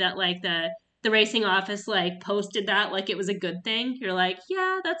funny that like the racing office like posted that like it was a good thing. You're like,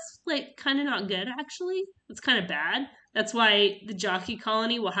 yeah, that's like kind of not good actually. It's kind of bad. That's why the jockey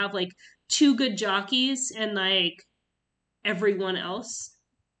colony will have like two good jockeys and like everyone else.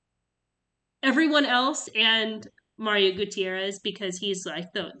 Everyone else and Mario Gutierrez because he's like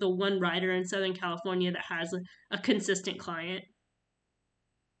the one rider in Southern California that has a consistent client.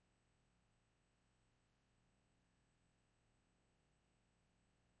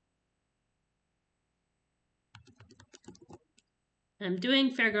 I'm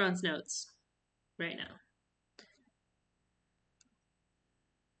doing Fairgrounds notes right now.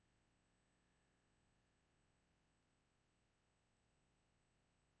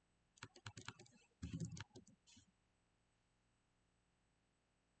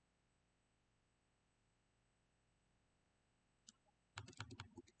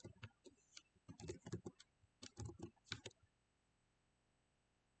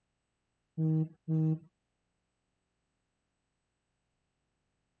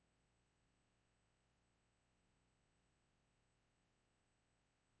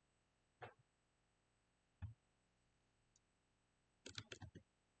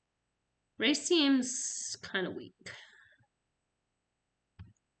 Race seems kind of weak.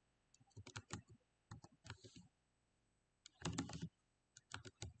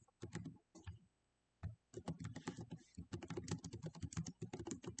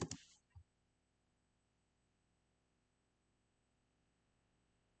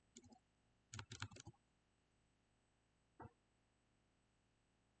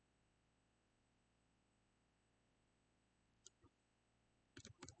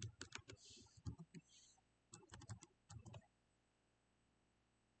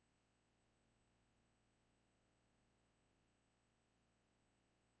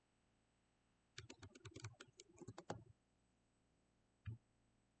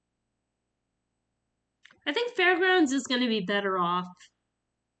 I think Fairgrounds is going to be better off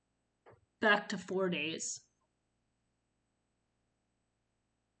back to 4 days.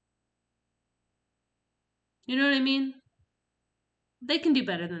 You know what I mean? They can do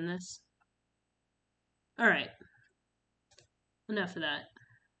better than this. All right. Enough of that.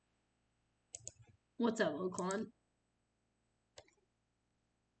 What's up, Oaklawn?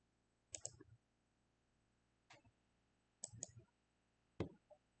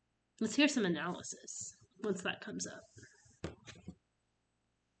 Let's hear some analysis once that comes up.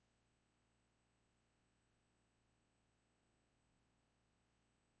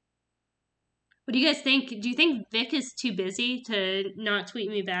 What do you guys think? Do you think Vic is too busy to not tweet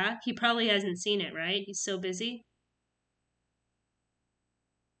me back? He probably hasn't seen it, right? He's so busy.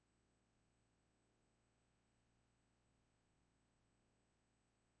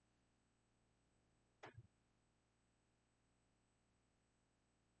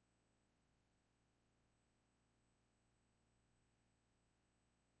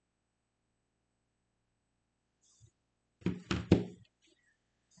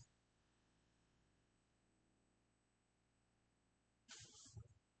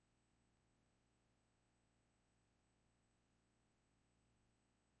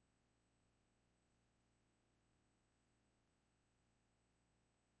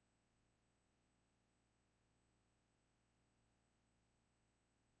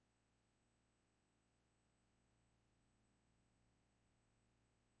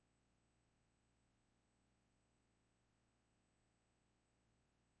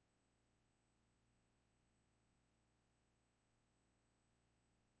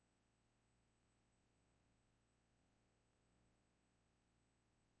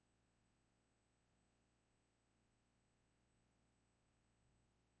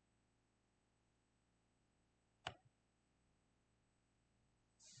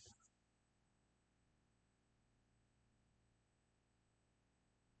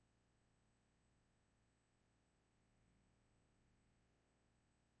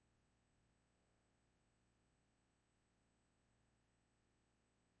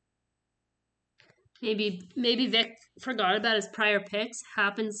 Maybe Vic forgot about his prior picks.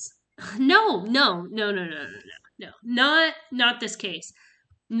 Happens. No. Not this case.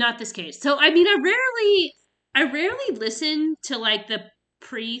 Not this case. So I mean, I rarely listen to like the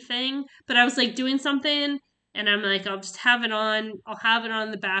pre thing, but I was like doing something, and I'm like, I'll just have it on. I'll have it on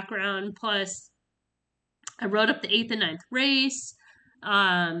in the background. Plus, I wrote up the eighth and ninth race,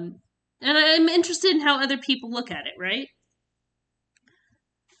 and I'm interested in how other people look at it. Right.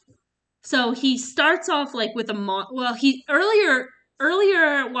 So he starts off like with he earlier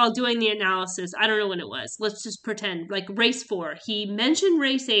while doing the analysis, I don't know when it was. Let's just pretend like race 4. He mentioned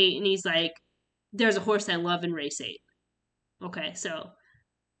race 8 and he's like, there's a horse I love in race 8. Okay, so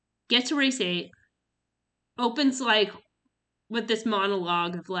get to race 8, opens like with this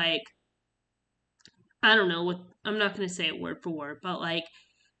monologue of like, I don't know what, I'm not going to say it word for word, but like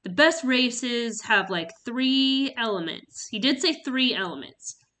the best races have like 3 elements. He did say 3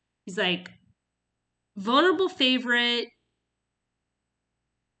 elements. He's like, vulnerable favorite,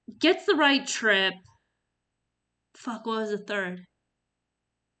 gets the right trip. Fuck, what was the third?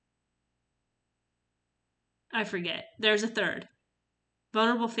 I forget. There's a third.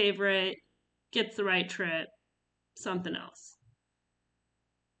 Vulnerable favorite, gets the right trip, something else.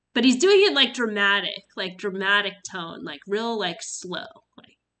 But he's doing it like dramatic tone, like real, like slow.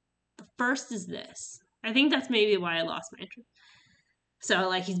 Like the first is this. I think that's maybe why I lost my interest. So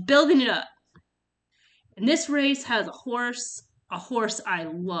like he's building it up. And this race has a horse I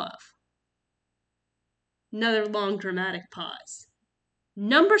love. Another long dramatic pause.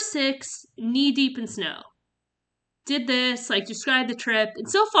 Number 6, knee deep in snow. Did this, like described the trip, and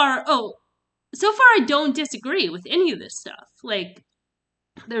so far I don't disagree with any of this stuff. Like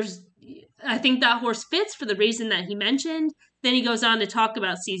I think that horse fits for the reason that he mentioned. Then he goes on to talk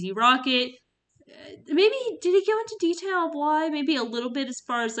about CZ Rocket. Maybe did he go into detail of why? Maybe a little bit as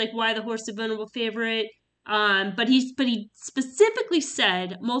far as like why the horse is a vulnerable favorite. But he specifically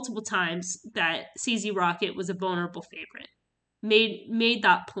said multiple times that CZ Rocket was a vulnerable favorite. Made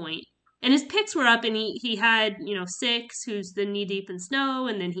that point. And his picks were up, and he had 6, who's the knee deep in snow,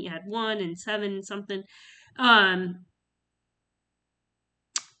 and then he had 1 and 7 something.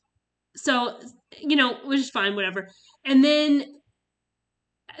 So which is fine, whatever. And then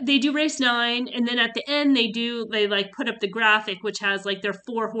they do race 9, and then at the end they like put up the graphic, which has like their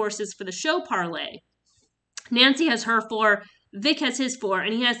 4 horses for the show parlay. Nancy has her 4, Vic has his 4,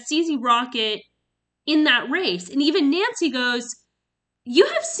 and he has CZ Rocket in that race. And even Nancy goes, you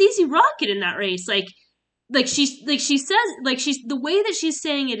have CZ Rocket in that race. Like she says, like she's, the way that she's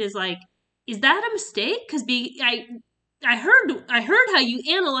saying it is like, is that a mistake? Because I heard how you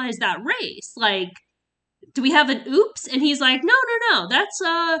analyzed that race. Like, do we have an oops? And he's like, no. That's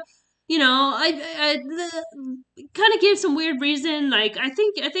I kind of gave some weird reason. Like, I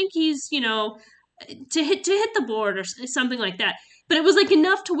think he's to hit the board or something like that. But it was like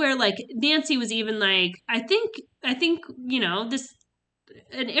enough to where like Nancy was even like, I think this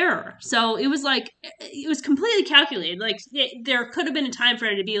an error. So it was like it was completely calculated. Like there could have been a time for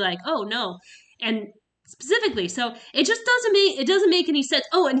her to be like, oh no, and specifically. So it just doesn't make any sense.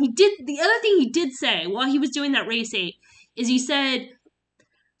 Oh, and the other thing he did say while he was doing that race 8 is he said,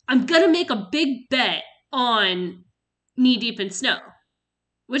 I'm going to make a big bet on Knee Deep in Snow,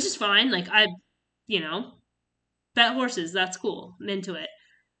 which is fine. Like, bet horses, that's cool. I'm into it.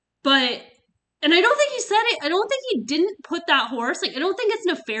 But, and I don't think he said it. I don't think he didn't put that horse. Like, I don't think it's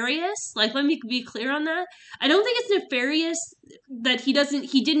nefarious. Like, let me be clear on that. I don't think it's nefarious that he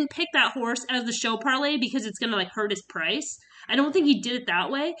didn't pick that horse as the show parlay because it's going to, like, hurt his price. I don't think he did it that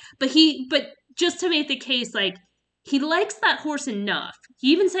way. But just to make the case, like, he likes that horse enough.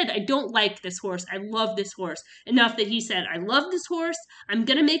 He even said, I don't like this horse. I love this horse. Enough that he said, I love this horse. I'm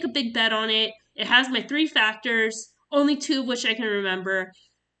going to make a big bet on it. It has my 3 factors, only 2 of which I can remember.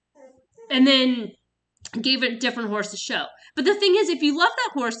 And then gave it a different horse to show. But the thing is, if you love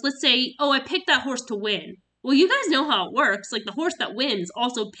that horse, let's say, I picked that horse to win. Well, you guys know how it works. Like, the horse that wins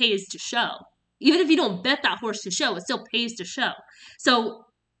also pays to show. Even if you don't bet that horse to show, it still pays to show. So,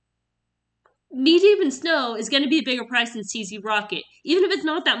 Knee Deep in Snow is going to be a bigger price than CZ Rocket. Even if it's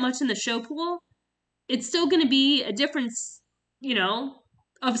not that much in the show pool, it's still going to be a difference,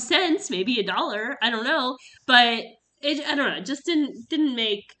 of cents, maybe $1. I don't know. But, I don't know. It just didn't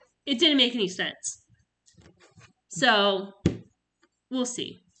make any sense. So, we'll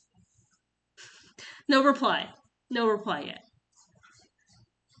see. No reply yet.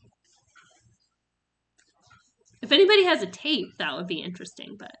 If anybody has a tape, that would be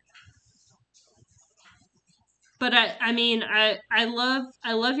interesting, but I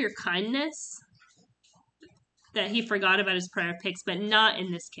love your kindness that he forgot about his prior picks, but not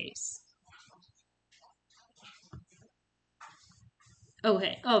in this case.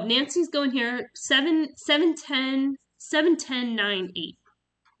 Okay. Oh, Nancy's going here. 7, 10, 9, 8.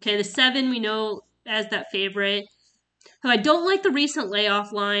 Okay, the 7 we know as that favorite. I don't like the recent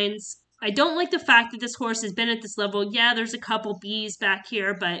layoff lines. I don't like the fact that this horse has been at this level. Yeah, there's a couple B's back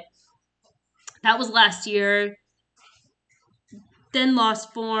here, but that was last year. Then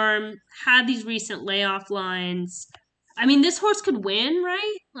lost form, had these recent layoff lines. I mean, this horse could win,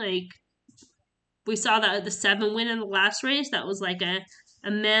 right? Like, we saw that the 7 win in the last race. That was like a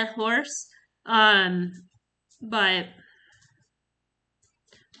meh horse. But I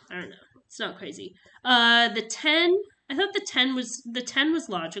don't know. It's not crazy. The 10, I thought the 10 was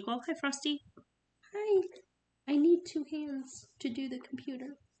logical. Hi, Frosty. Hi. I need 2 hands to do the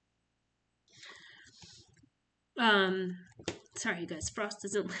computer. Sorry, you guys. Frost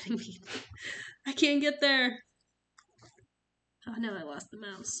isn't letting me. I can't get there. Oh, no, I lost the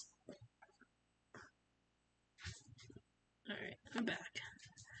mouse. All right, I'm back.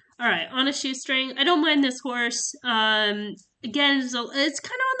 All right, on a shoestring. I don't mind this horse. Again, it's kind of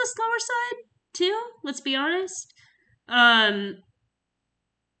on the slower side, too. Let's be honest. 5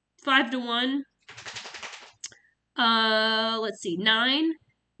 to 1. Let's see. 9.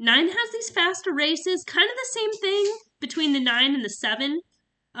 9 has these faster races. Kind of the same thing between the 9 and the 7.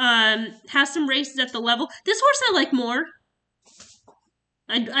 Has some races at the level. This horse I like more.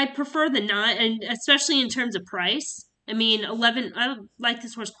 I prefer the 9, and especially in terms of price. I mean, 11, I like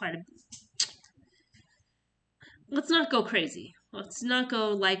this horse quite a bit. Let's not go crazy. Let's not go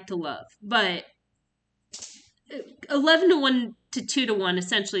like to love. But 11 to 1 to 2 to 1,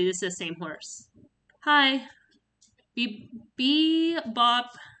 essentially, this is the same horse. Hi.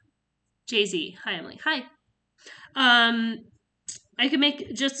 Bop Jay-Z. Hi, Emily. Hi. I could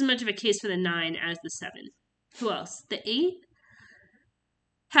make just as much of a case for the 9 as the 7. Who else? The 8?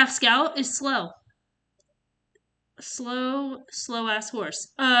 Half Scout is slow. Slow ass horse.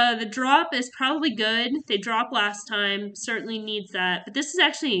 The drop is probably good. They dropped last time. Certainly needs that. But this is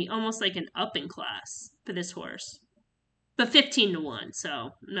actually almost like an up in class for this horse. But 15 to 1, so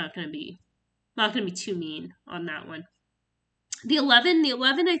I'm not gonna be too mean on that one. The 11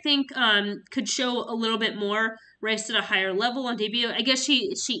 I think could show a little bit more, raced at a higher level on debut. I guess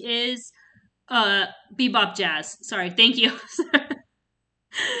she is Bebop Jazz. Sorry, thank you.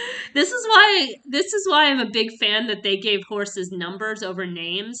 This is why I'm a big fan that they gave horses numbers over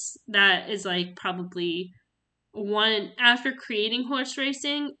names. That is like probably one after creating horse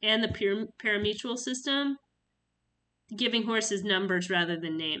racing and the parimutuel system. Giving horses numbers rather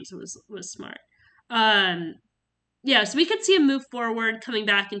than names was smart. Yeah, so we could see a move forward coming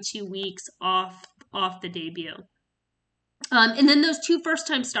back in 2 weeks off the debut. And then those 2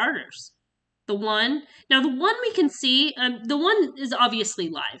 first-time starters. The 1 we can see, the 1 is obviously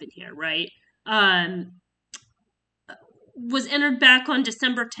live in here, right? Was entered back on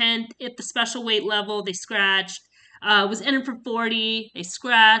December 10th at the special weight level. They scratched. Was entered for 40. They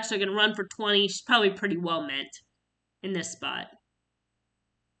scratched. They're going to run for 20. She's probably pretty well meant in this spot.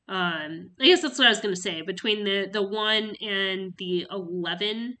 I guess that's what I was going to say. Between the 1 and the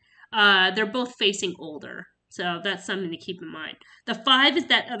 11, they're both facing older. So that's something to keep in mind. The 5 is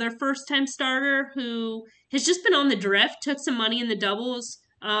that other first-time starter who has just been on the drift, took some money in the doubles,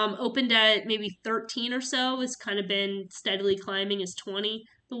 opened at maybe 13 or so, has kind of been steadily climbing as 20.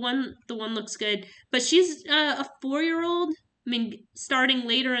 The one looks good, but she's a 4-year-old. I mean, starting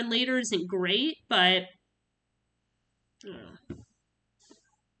later and later isn't great, but I don't know.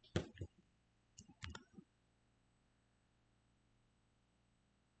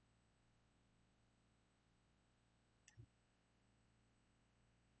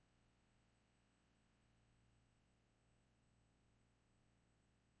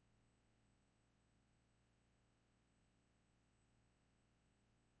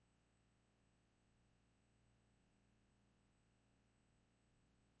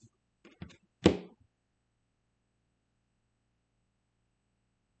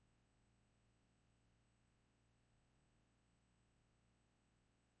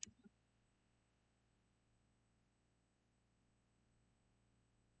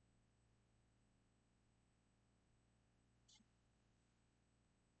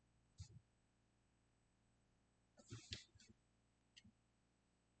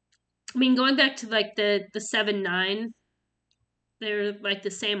 I mean, going back to like the 7-9, they're like the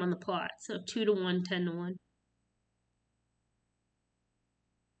same on the plot. So 2-1, 10-1.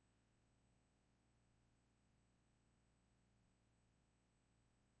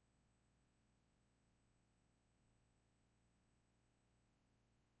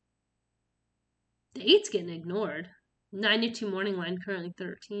 The 8's getting ignored. 92 morning line, currently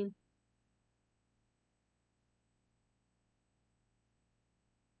 13.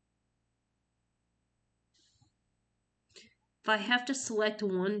 If I have to select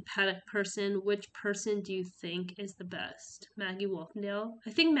one paddock person, which person do you think is the best? Maggie Wolfendale. I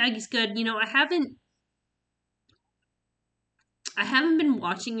think Maggie's good. I haven't been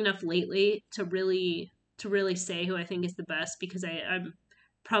watching enough lately to really say who I think is the best because I'm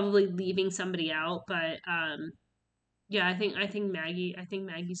probably leaving somebody out. But yeah, I think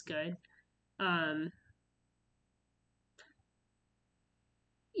Maggie's good. Um,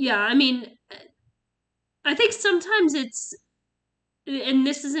 yeah, I mean, I think sometimes and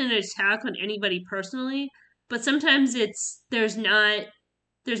this isn't an attack on anybody personally, but sometimes there's not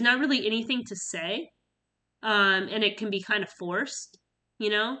really anything to say, and it can be kind of forced, you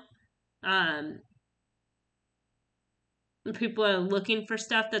know. Um, and people are looking for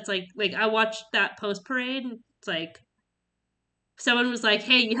stuff that's like I watched that post parade. And it's like someone was like,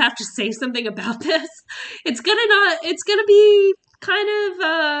 "Hey, you have to say something about this." It's gonna be kind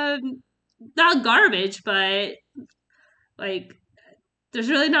of not garbage, but like there's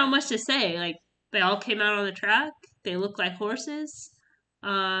really not much to say. Like they all came out on the track. They look like horses.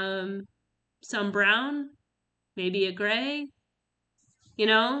 Um, some brown, maybe a gray. You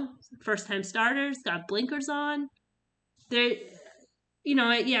know, first time starters got blinkers on. They're,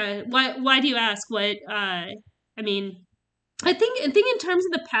 yeah. Why do you ask? What? I mean, I think in terms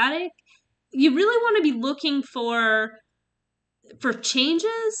of the paddock, you really want to be looking for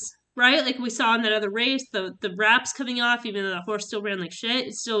changes, right? Like we saw in that other race, the wraps coming off, even though the horse still ran like shit.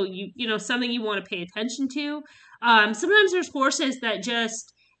 It's still something you want to pay attention to. Sometimes there's horses that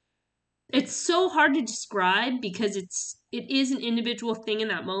just it's so hard to describe because it is an individual thing in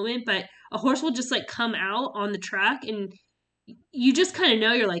that moment, but a horse will just like come out on the track and you just kind of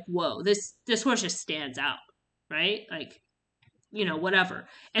know you're like, whoa, this horse just stands out, right? Like, whatever.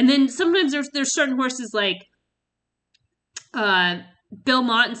 And then sometimes there's certain horses like uh Bill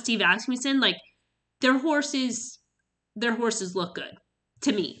Mott and Steve Asmussen, like their horses their horses look good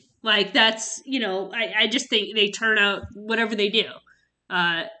to me. Like that's I just think they turn out whatever they do.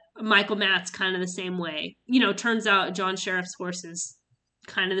 Uh Michael Matt's kind of the same way. Turns out John Sheriff's horse is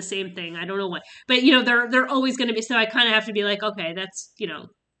kind of the same thing. I don't know what. But they're always gonna be so I kind of have to be like, okay,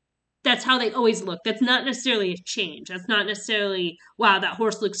 that's how they always look. That's not necessarily a change. That's not necessarily, wow, that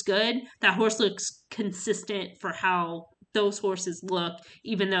horse looks good. That horse looks consistent for how those horses look,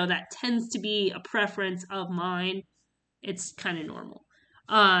 even though that tends to be a preference of mine. It's kind of normal.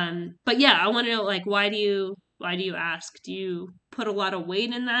 But yeah, I want to know, like, why do you ask? Do you put a lot of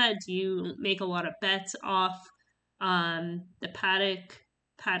weight in that? Do you make a lot of bets off the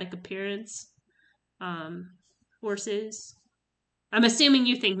paddock appearance um horses? I'm assuming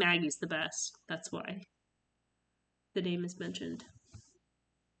you think Maggie's the best. That's why the name is mentioned.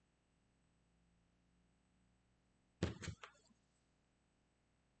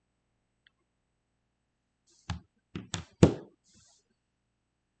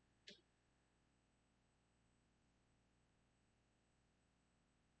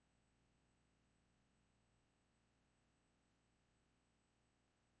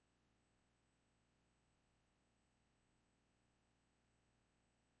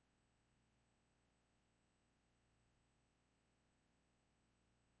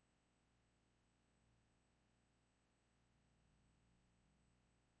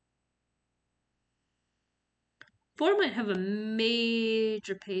 4 might have a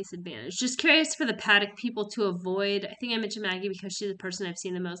major pace advantage. Just curious for the paddock people to avoid. I think I mentioned Maggie because she's the person I've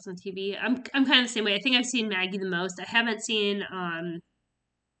seen the most on TV. I'm kind of the same way. I think I've seen Maggie the most. I haven't seen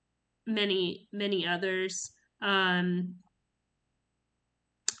many others. I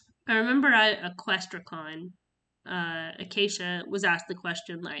remember at Equestricon, Acacia was asked the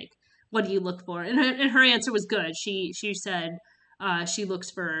question like, "What do you look for?" And her answer was good. She said she looks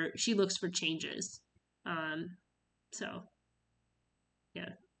for changes. So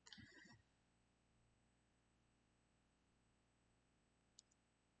yeah.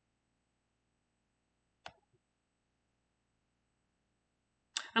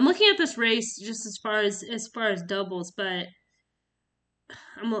 I'm looking at this race just as far as doubles, but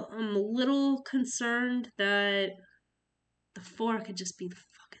I'm a little concerned that the 4 could just be the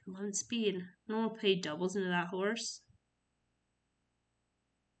fucking 11 speed. I don't want to play doubles into that horse.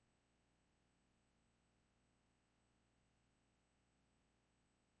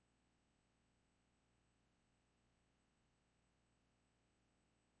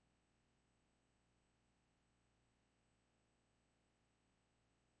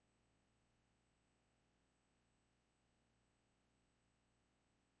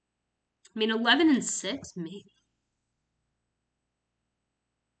 I mean, 11 and 6, maybe.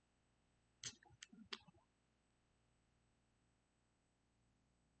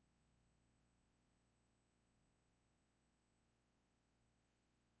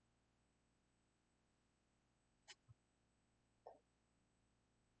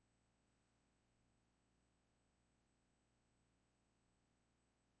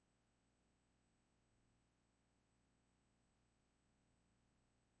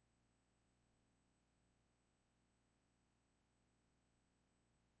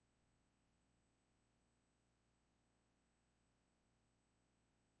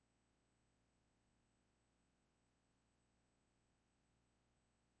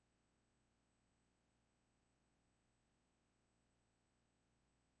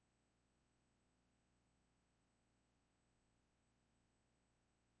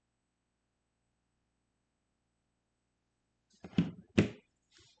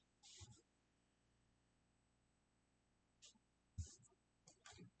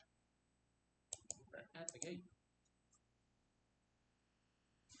 At the gate.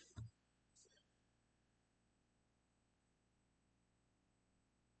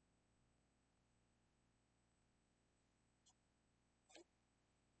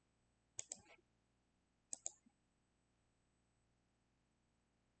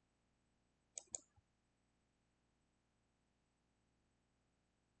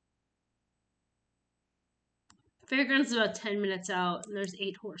 Fairgrounds is about 10 minutes out, and there's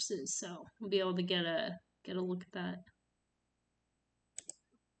 8 horses, so we'll be able to get a look at that.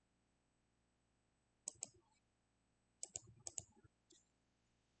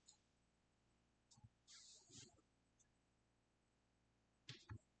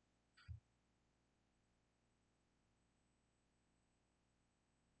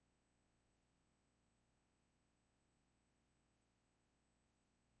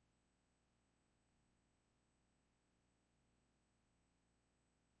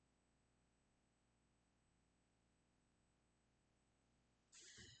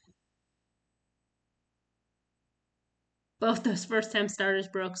 Both those first time starters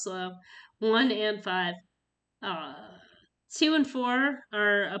broke slow. 1 and 5. 2 and 4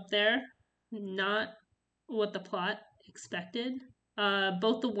 are up there. Not what the plot expected.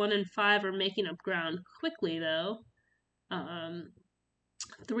 Both the 1 and 5 are making up ground quickly, though.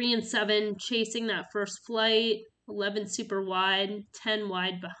 3 and 7 chasing that first flight. 11 super wide. 10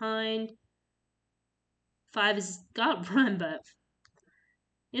 wide behind. 5 has got run, but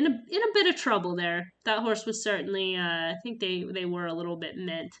in a bit of trouble there. That horse was certainly, I think they were a little bit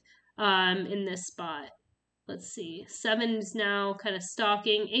meant in this spot. Let's see. 7 is now kind of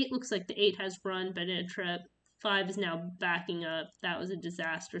stalking. 8 looks like the 8 has run, but in a trip. 5 is now backing up. That was a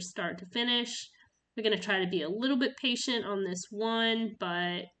disastrous start to finish. We're going to try to be a little bit patient on this 1,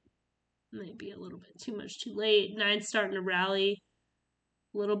 but might be a little bit too much too late. 9's starting to rally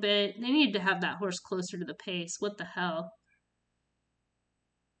a little bit. They need to have that horse closer to the pace. What the hell?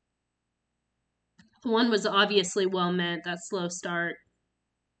 1 was obviously well meant, that slow start.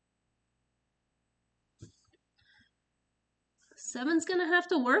 7's gonna have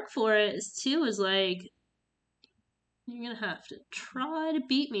to work for it. 2 is like, you're gonna have to try to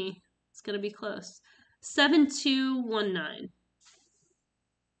beat me. It's gonna be close. 7-2-1-9.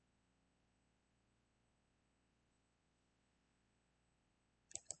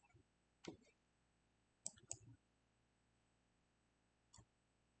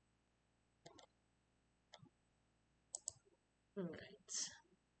 All right.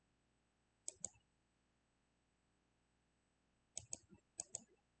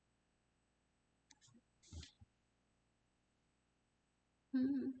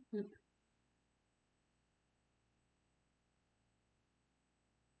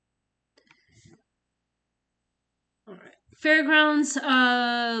 All right. Fairgrounds,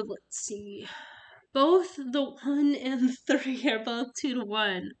 let's see. Both the 1 and the 3 are both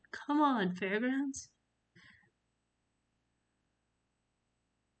 2-1. Come on, Fairgrounds.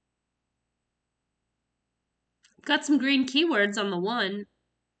 Got some green keywords on the 1.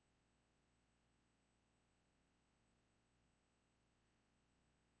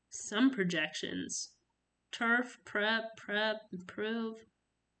 Some projections. Turf, prep, improve.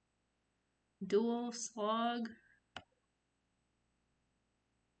 Dual, slog.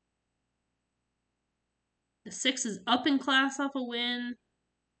 The 6 is up in class off a win.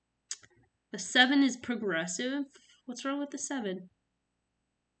 The 7 is progressive. What's wrong with the 7?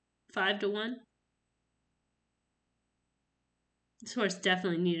 5-1. This horse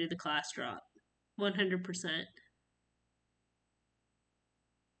definitely needed the class drop. 100%.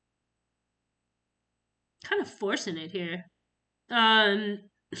 Kind of forcing it here. I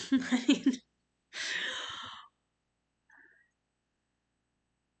mean,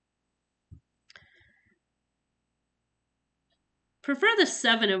 prefer the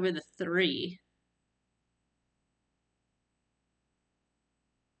 7 over the 3.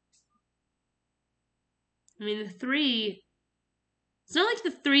 I mean, the 3. It's not like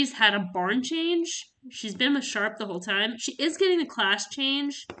the 3's had a barn change. She's been with Sharp the whole time. She is getting the class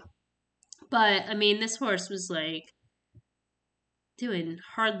change. But, I mean, this horse was like doing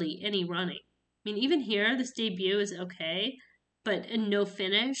hardly any running. I mean, even here, this debut is okay, but a no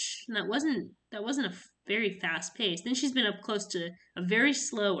finish. And that wasn't a very fast pace. Then she's been up close to a very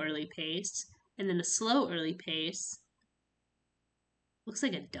slow early pace, and then a slow early pace. Looks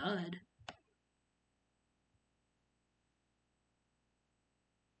like a dud.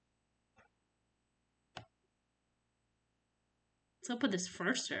 What's up with this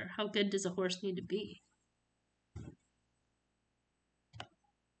firster? How good does a horse need to be?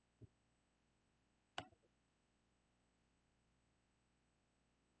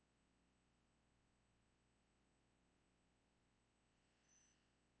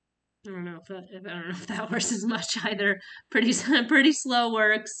 I don't know if that horse is much either. Pretty slow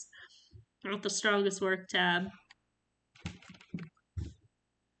works. Not the strongest work tab.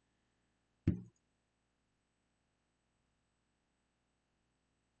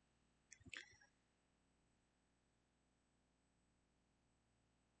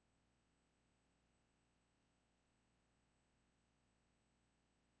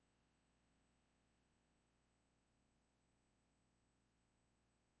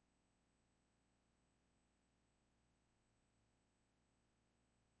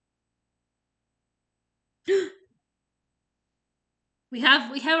 We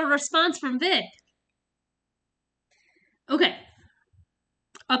have a response from Vic. Okay.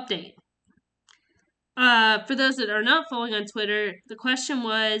 Update. For those that are not following on Twitter, the question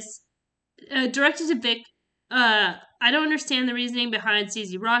was directed to Vic. I don't understand the reasoning behind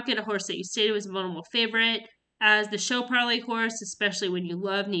CZ Rocket, a horse that you stated was a vulnerable favorite, as the show parlay horse, especially when you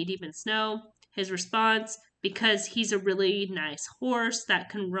love Knee Deep in Snow. His response, because he's a really nice horse that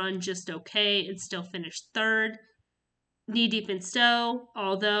can run just okay and still finish third. Knee Deep in Snow,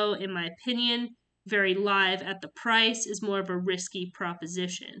 although, in my opinion, very live at the price, is more of a risky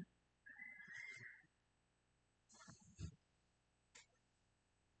proposition.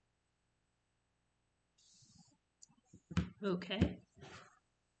 Okay.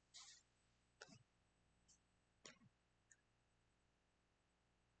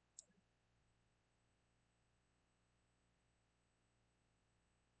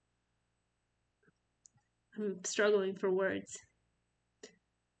 I'm struggling for words.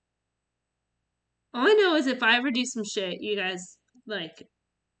 All I know is if I ever do some shit, you guys, like,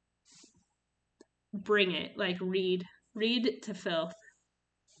 bring it. Like, read to filth.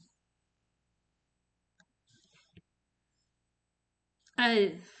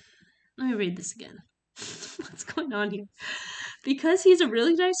 Let me read this again. What's going on here? Because he's a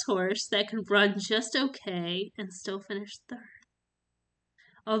really nice horse that can run just okay and still finish third.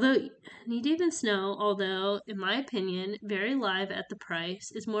 Although Knee Deep in Snow, although in my opinion, very live at the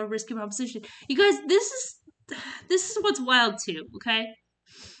price, is more risky proposition. You guys, this is what's wild too, okay?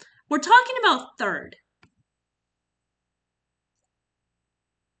 We're talking about third.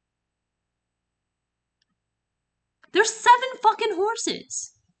 There's 7 fucking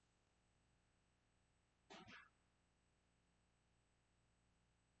horses.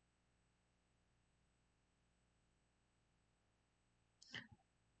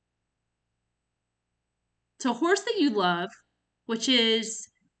 It's a horse that you love, which is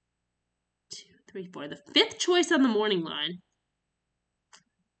 2, 3, 4, the 5th choice on the morning line.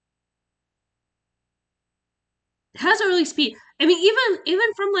 It has early speed. I mean,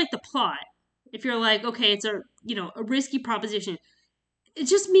 even from like the plot, if you're like, okay, it's a risky proposition, it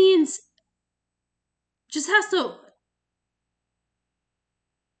just means just has to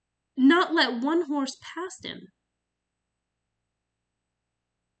not let one horse past him.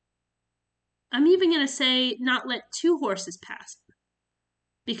 I'm even going to say not let 2 horses pass.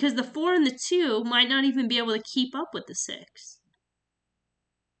 Because the 4 and the 2 might not even be able to keep up with the 6.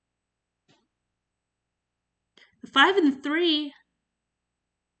 The 5 and the 3.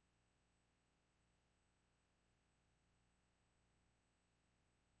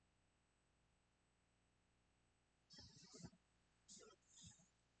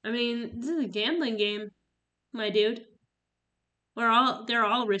 I mean, this is a gambling game, my dude. They're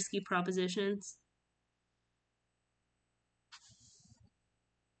all risky propositions.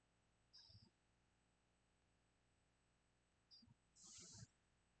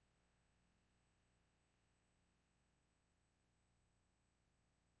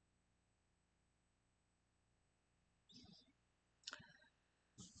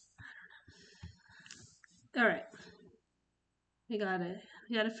 All right. We got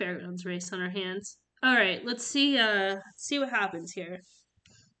a Fairgrounds race on our hands. All right, let's see what happens here.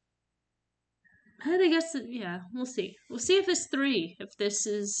 And I guess yeah, we'll see. We'll see if it's 3. If this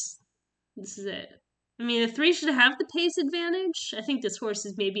is it. I mean, the 3 should have the pace advantage. I think this horse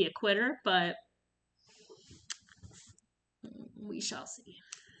is maybe a quitter, but we shall see.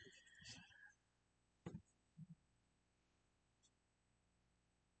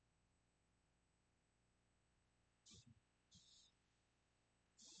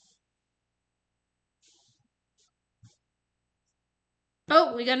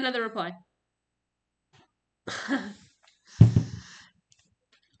 Oh, we got another reply.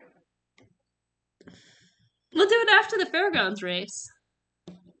 We'll do it after the Fairgrounds race.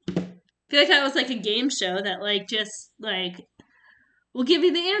 I feel like that was like a game show that like just like we'll give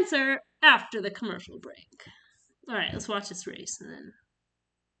you the answer after the commercial break. All right, let's watch this race and then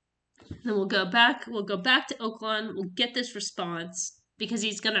we'll go back. We'll go back to Oaklawn. We'll get this response because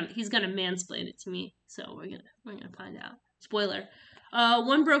he's gonna mansplain it to me. So we're gonna find out. Spoiler.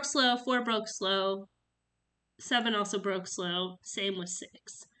 1 broke slow. 4 broke slow. 7 also broke slow. Same with 6.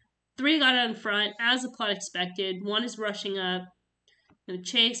 3 got out in front, as the plot expected. 1 is rushing up. Gonna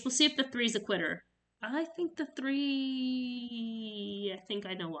chase. We'll see if the 3's a quitter. I think the 3... I think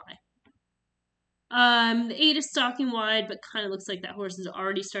I know why. The 8 is stalking wide, but kind of looks like that horse is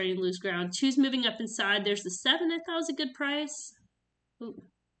already starting to lose ground. 2's moving up inside. There's the 7 I thought was a good price. Ooh.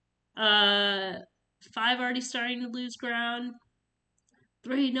 5 already starting to lose ground.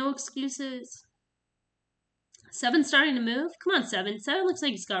 3, no excuses. 7 starting to move. Come on, 7. 7 looks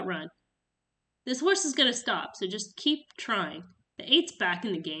like he's got run. This horse is going to stop, so just keep trying. The 8's back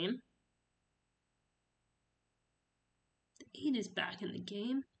in the game. The 8 is back in the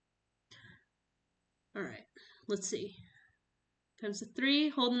game. All right, let's see. Comes the 3,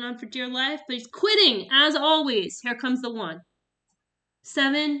 holding on for dear life, but he's quitting, as always. Here comes the 1.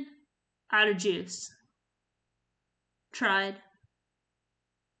 7, out of juice. Tried.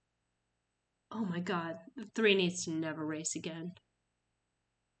 Oh my god, the 3 needs to never race again.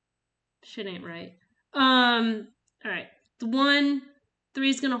 Shit ain't right. Alright. The 1,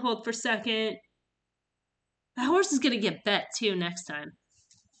 3's gonna hold for second. That horse is gonna get bet too next time.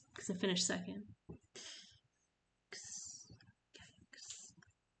 Because I finished second.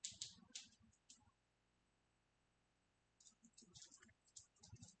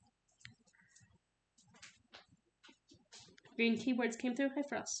 Green keyboards came through. Hi,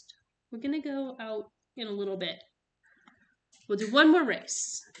 Frost. We're gonna go out in a little bit. We'll do 1 more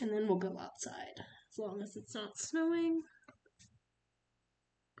race, and then we'll go outside. As long as it's not snowing.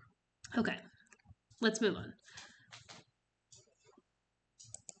 Okay, let's move on.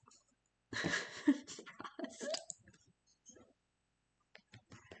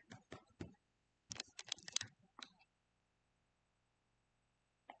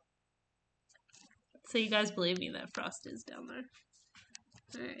 So you guys believe me that Frost is down there.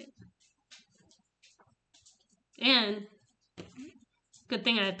 Alright. And good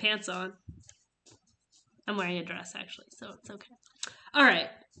thing I have pants on. I'm wearing a dress actually, so it's okay. Alright,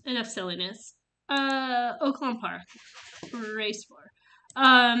 enough silliness. Oaklawn Park. Race 4.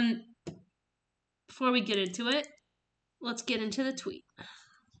 Before we get into it, let's get into the tweet.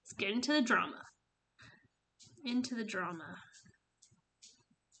 Let's get into the drama.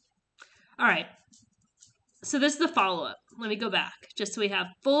 Alright. So this is the follow-up. Let me go back, just so we have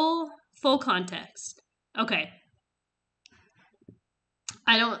full context. Okay.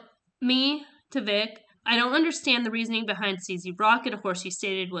 To Vic, I don't understand the reasoning behind CZ Rocket, a horse you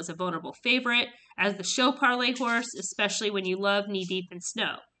stated was a vulnerable favorite, as the show parlay horse, especially when you love Knee Deep in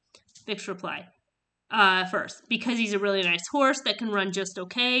Snow. Vic's reply. First, because he's a really nice horse that can run just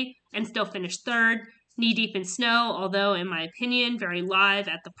okay and still finish third. Knee Deep in Snow, although in my opinion very live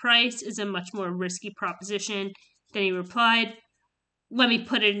at the price, is a much more risky proposition. Then he replied, let me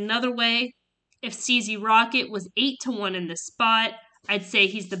put it another way. If CZ Rocket was 8-1 in this spot, I'd say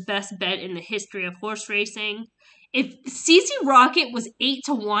he's the best bet in the history of horse racing. If CZ Rocket was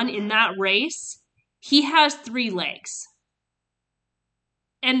 8-1 in that race, he has 3 legs.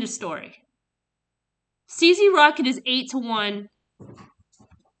 End of story. CZ Rocket is 8-1.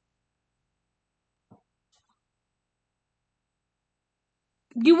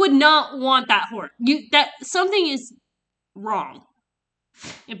 You would not want that horse. Something is wrong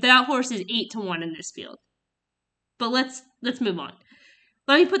if that horse is 8-1 in this field. But let's move on.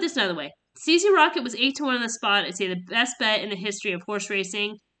 Let me put this another way. CZ Rocket was 8-1 on the spot. I'd say the best bet in the history of horse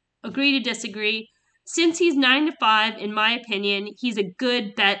racing. Agree to disagree. Since he's 9-5, in my opinion, he's a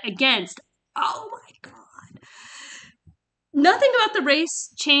good bet against. Oh my god. Nothing about the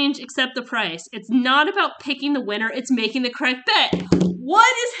race changed except the price. It's not about picking the winner, it's making the correct bet.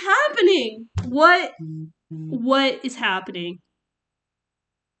 What is happening? What is happening?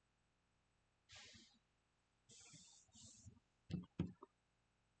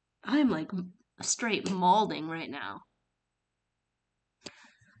 I'm like straight mauling right now.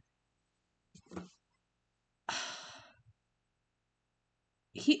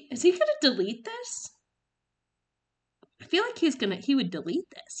 Is he gonna delete this? I feel like he would delete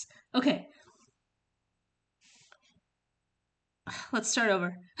this. Okay. Let's start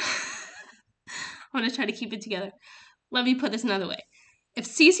over. I want to try to keep it together. Let me put this another way. If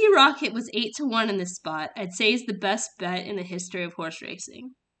CZ Rocket was 8-1 in this spot, I'd say he's the best bet in the history of horse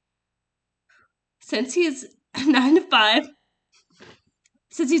racing. Since he's 9-5,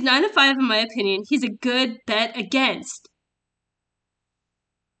 in my opinion, he's a good bet against.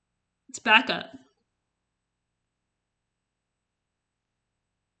 Let's back up.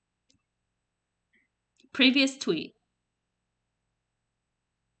 Previous tweet.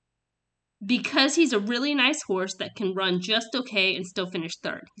 Because he's a really nice horse that can run just okay and still finish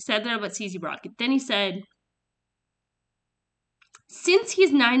third. He said that about CZ Rocket. Then he said, since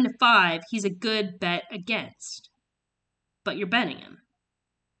he's 9-5, he's a good bet against. But you're betting him.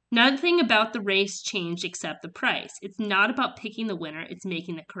 Nothing about the race changed except the price. It's not about picking the winner, it's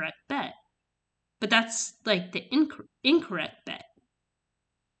making the correct bet. But that's like the incorrect bet.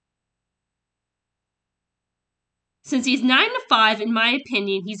 Since he's 9-5, in my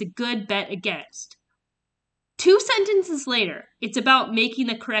opinion, he's a good bet against. 2 sentences later, it's about making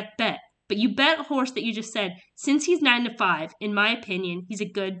the correct bet. But you bet a horse that you just said, since he's 9-5, in my opinion, he's a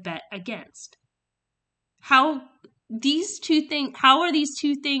good bet against. How are these two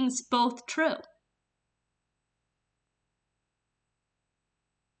things both true?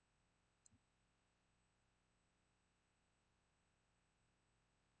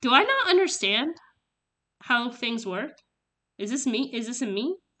 Do I not understand how things work? Is this me? Is this a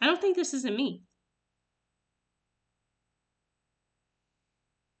me? I don't think this is a me.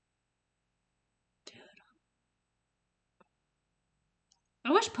 Dude.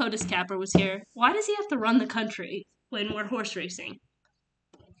 I wish POTUS Capper was here. Why does he have to run the country when we're horse racing?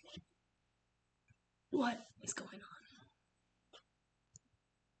 What is going on?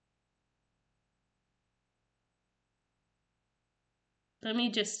 Let me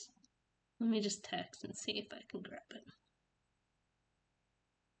just text and see if I can grab it.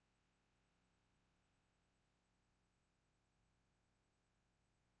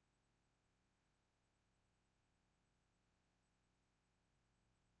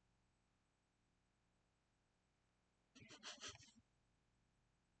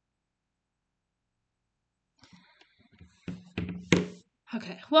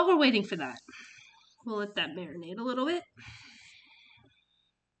 Okay, while we're waiting for that, we'll let that marinate a little bit.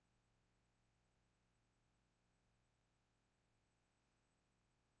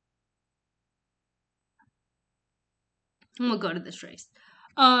 And we'll go to this race.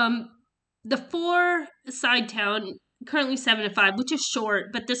 The 4 side town, currently 7-5, which is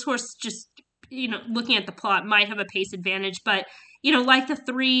short, but this horse just, looking at the plot, might have a pace advantage. But, like the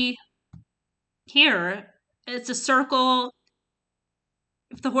 3 here, it's a circle.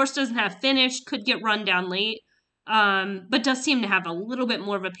 If the horse doesn't have finish, could get run down late. But does seem to have a little bit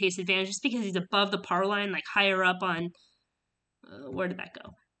more of a pace advantage just because he's above the par line, like higher up on, where did that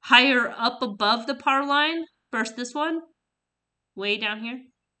go? Higher up above the par line versus this one, way down here.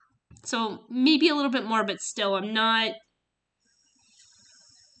 So maybe a little bit more, but still, I'm not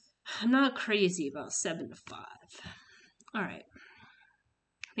crazy about 7 to 5. All right.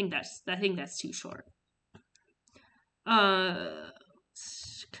 I think that's too short.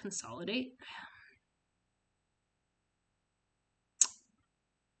 Let's consolidate.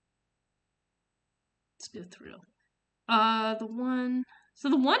 Let's go through. The one. So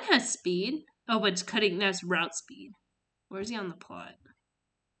the one has speed. Oh, but it's cutting. That's route speed. Where is he on the plot?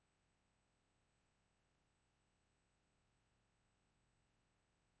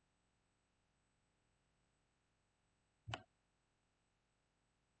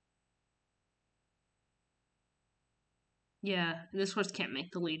 Yeah, this horse can't make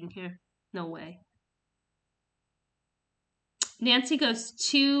the lead in here. No way. Nancy goes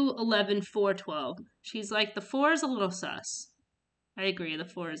 2, 11, 4, 12. She's like, the 4 is a little sus. I agree, the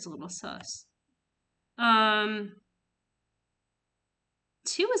 4 is a little sus. 2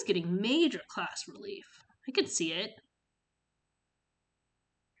 is getting major class relief. I could see it.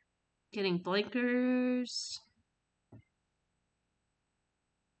 Getting blinkers.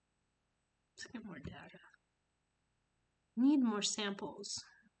 Let's get more data. Need more samples.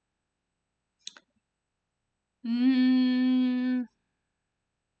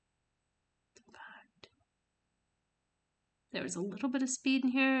 There was a little bit of speed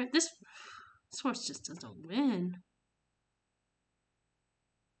in here. This horse just doesn't win.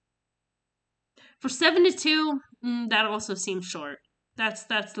 For 7 to 2, that also seems short. That's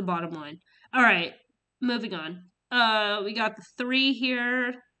the bottom line. All right, moving on. We got the 3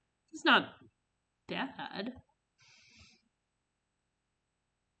 here. It's not bad.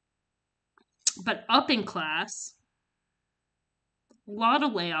 But up in class. A lot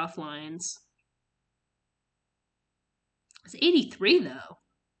of layoff lines. It's 83 though.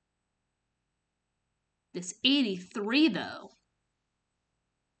 This 83 though.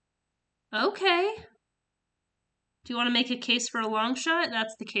 Okay. Do you want to make a case for a long shot?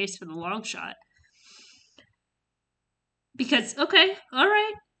 That's the case for the long shot. Because, okay, all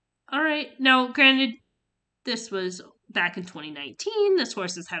right. Now, granted, this was back in 2019. This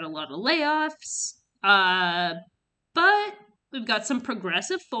horse has had a lot of layoffs. But we've got some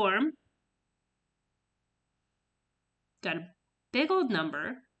progressive form. Got a big old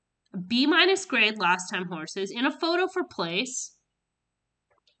number. A B- grade last time horses. In a photo for place.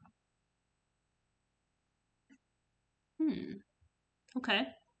 Okay.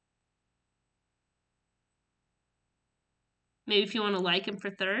 Maybe if you want to like him for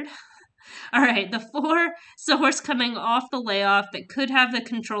third. All right, the 4, so horse coming off the layoff that could have the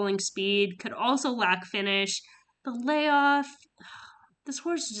controlling speed, could also lack finish. The layoff, this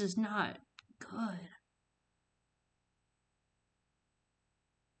horse is just not good.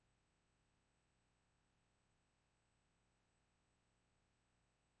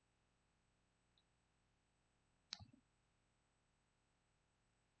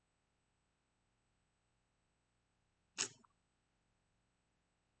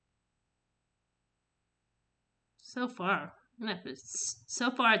 So far,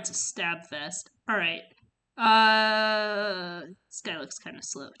 it's a stab fest. All right. This guy looks kind of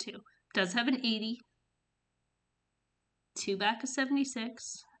slow too. Does have an 80. 2 back of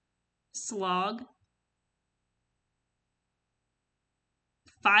 76. Slog.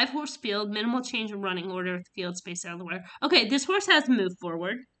 5 horse field, minimal change in running order with the field space out of the wire. Okay, this horse has moved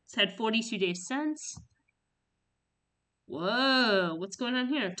forward. It's had 42 days since. Whoa, what's going on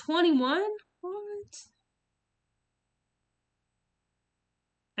here? 21? What?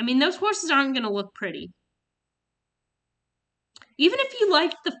 I mean, those horses aren't going to look pretty. Even if you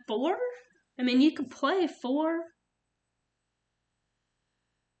like the 4, I mean, you could play 4.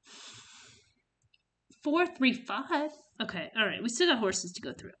 4, 3, 5. Okay, all right. We still got horses to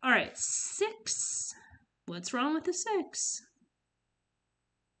go through. All right, 6. What's wrong with the 6?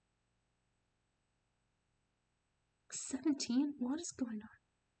 17? What is going on?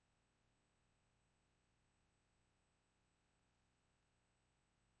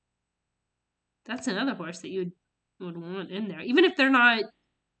 That's another horse that you would want in there. Even if they're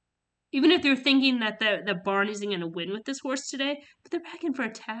thinking that the barn isn't going to win with this horse today, but they're back in for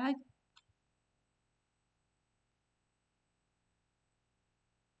a tag.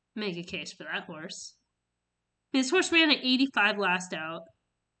 Make a case for that horse. This horse ran an 85 last out.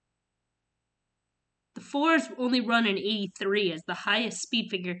 The 4's only run an 83 as the highest speed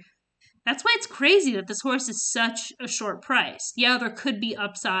figure. That's why it's crazy that this horse is such a short price. Yeah, there could be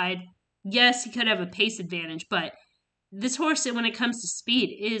upside. Yes, he could have a pace advantage, but this horse, when it comes to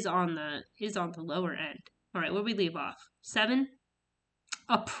speed, is on the lower end. All right, where we leave off? 7.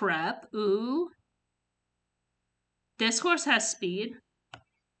 A prep. Ooh. This horse has speed.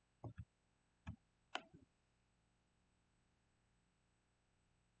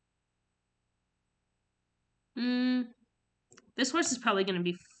 This horse is probably going to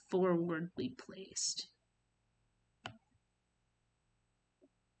be forwardly placed.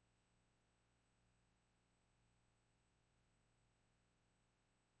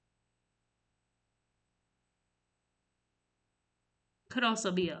 Could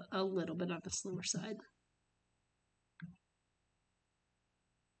also be a little bit on the slower side.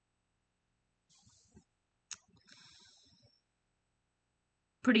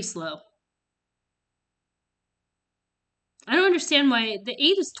 Pretty slow. I don't understand why the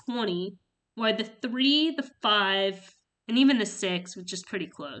 8 is 20, why the 3, the 5, and even the 6, which is pretty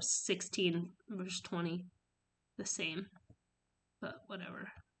close, 16 versus 20, the same. But whatever.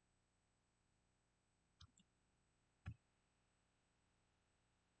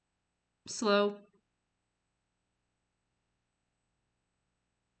 Slow.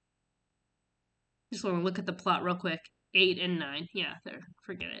 Just want to look at the plot real quick. 8 and 9. Yeah, there.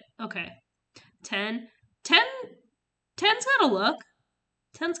 Forget it. Okay. 10. 10's got a look.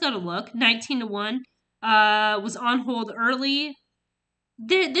 10's got a look. 19-1. Was on hold early.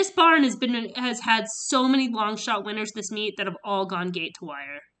 This barn has had so many long shot winners this meet that have all gone gate to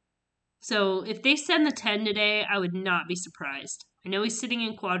wire. So if they send the 10 today, I would not be surprised. I know he's sitting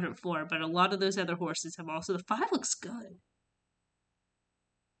in quadrant 4, but a lot of those other horses have also. The 5 looks good.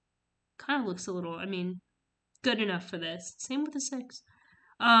 Kind of looks a little, good enough for this. Same with the 6.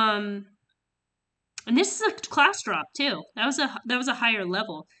 And this is a class drop too. That was a higher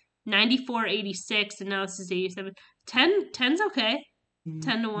level. 94.86, and now this is 87. 10's okay.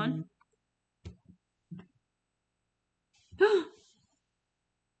 10-1.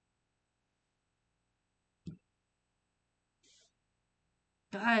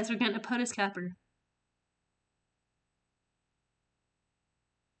 Guys, we're getting a POTUS capper.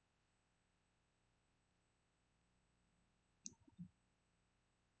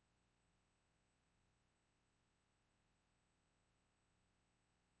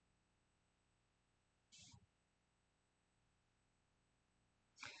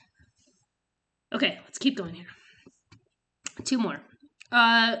 Okay, let's keep going here. 2 more.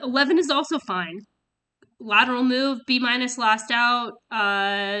 11 is also fine. Lateral move, B- last out,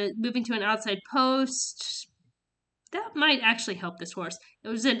 moving to an outside post. That might actually help this horse.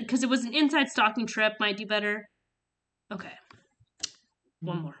 Because it was an inside stalking trip, might do better. Okay.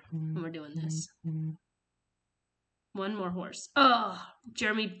 One more. And we're doing this. One more horse. Oh,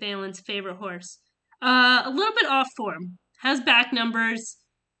 Jeremy Phalen's favorite horse. A little bit off form. Has back numbers.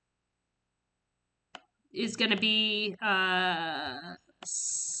 Is going to be,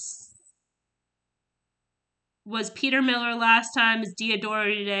 was Peter Miller last time, is Diodoro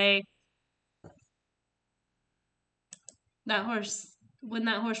today. That horse, when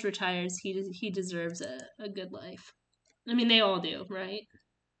that horse retires, he deserves a good life. I mean, they all do, right?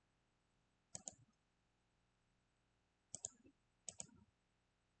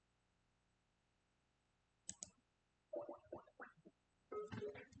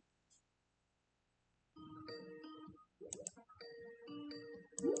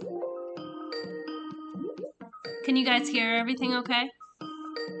 Can you guys hear everything okay?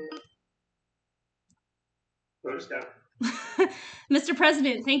 Mr.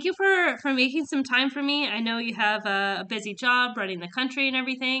 President, thank you for making some time for me. I know you have a busy job running the country and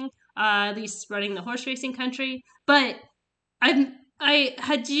everything, at least running the horse racing country. But have you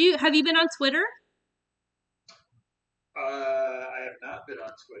been on Twitter? I have not been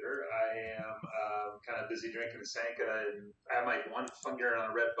on Twitter. I am kind of busy drinking the Sanka, and I have my one finger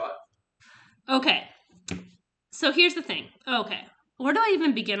on a red button. Okay. So here's the thing. Okay. Where do I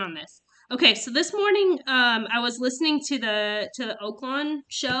even begin on this? Okay, so this morning, I was listening to the Oaklawn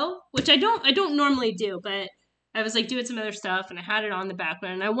show, which I don't normally do, but I was like doing some other stuff, and I had it on the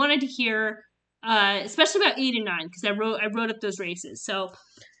background, and I wanted to hear, especially about 8 and 9, because I wrote up those races. So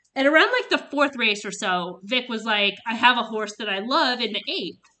at around like the 4th race or so, Vic was like, "I have a horse that I love in the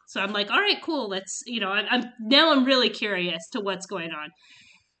 8th." So I'm like, "All right, cool. Let's, I'm really curious to what's going on."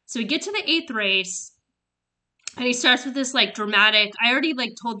 So we get to the 8th race. And he starts with this like dramatic. I already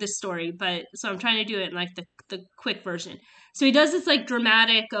like told this story, but so I'm trying to do it in like the quick version. So he does this like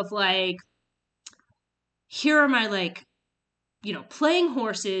dramatic of like, here are my like, playing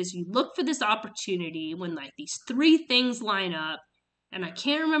horses. You look for this opportunity when like these 3 things line up, and I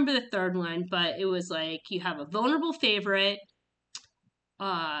can't remember the third one, but it was like you have a vulnerable favorite,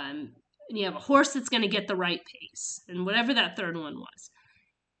 and you have a horse that's going to get the right pace, and whatever that third one was.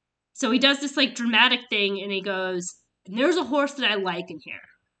 So he does this like dramatic thing, and he goes, "And there's a horse that I like in here.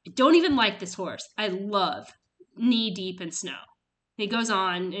 I don't even like this horse. I love knee deep in snow." And he goes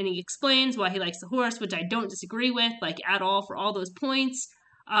on and he explains why he likes the horse, which I don't disagree with, like at all, for all those points.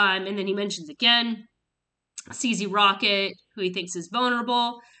 And then he mentions again CZ Rocket, who he thinks is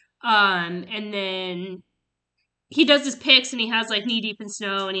vulnerable. And then he does his picks, and he has like Knee Deep in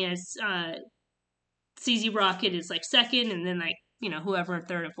Snow, and he has CZ Rocket is like second, and then like whoever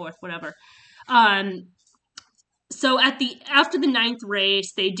third and fourth, whatever. So after the ninth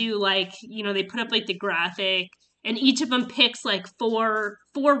race, they do like they put up like the graphic, and each of them picks like four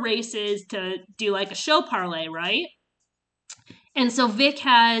races to do like a show parlay, right? And so Vic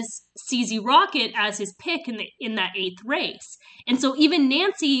has CZ Rocket as his pick in that eighth race. And so even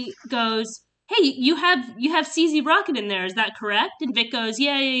Nancy goes, "Hey, you have CZ Rocket in there. Is that correct?" And Vic goes,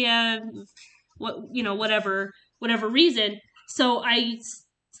 "Yeah. Whatever reason." So I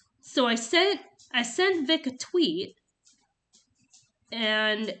sent Vic a tweet,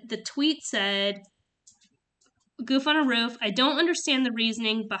 and the tweet said, "Goof on a Roof, I don't understand the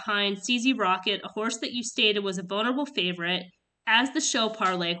reasoning behind CZ Rocket, a horse that you stated was a vulnerable favorite, as the show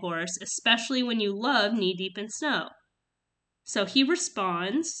parlay horse, especially when you love Knee Deep in Snow." So he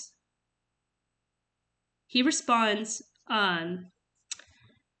responds,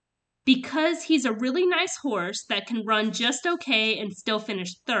 because he's a really nice horse that can run just okay and still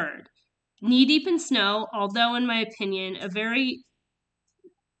finish third. Knee Deep in Snow, although in my opinion, very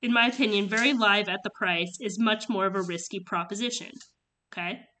live at the price, is much more of a risky proposition.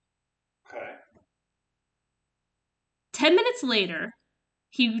 Okay? Okay. 10 minutes later,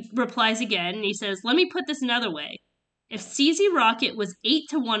 he replies again, and he says, "Let me put this another way. If CZ Rocket was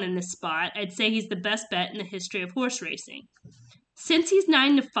 8-1 in this spot, I'd say he's the best bet in the history of horse racing. Since he's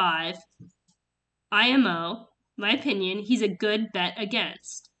 9-5, IMO, my opinion, he's a good bet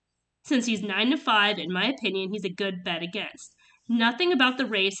against. Since he's 9-5, in my opinion, he's a good bet against. Nothing about the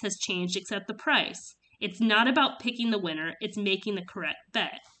race has changed except the price. It's not about picking the winner, it's making the correct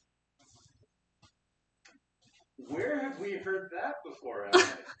bet." Where have we heard that before, Emily?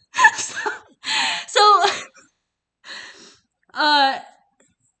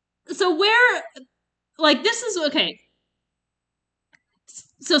 So where, like, this is, okay.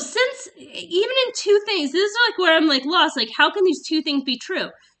 So since, even in two things, this is like where I'm like lost, like how can these two things be true?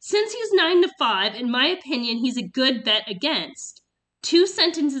 Since he's 9-5, in my opinion, he's a good bet against. 2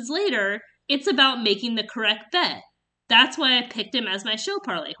 sentences later, it's about making the correct bet. That's why I picked him as my show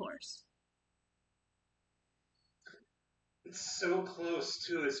parlay horse. It's so close,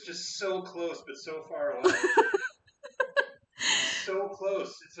 too. It's just so close, but so far away. So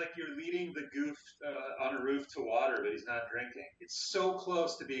close. It's like you're leading the goof on a roof to water, but he's not drinking. It's so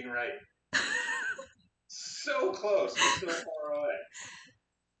close to being right. So close, but so far away.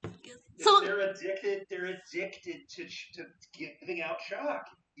 So they're addicted to giving out chalk,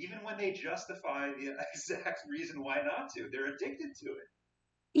 even when they justify the exact reason why not to. They're addicted to it.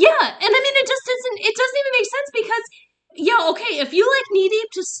 Yeah, and I mean it doesn't even make sense because okay, if you like Knee Deep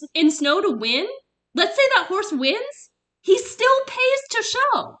in Snow to win, let's say that horse wins, he still pays to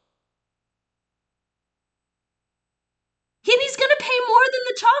show. He's going to pay more than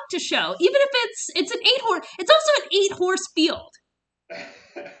the chalk to show, even if it's an 8-horse. It's also an 8-horse field.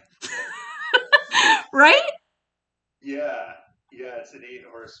 Right? Yeah, it's an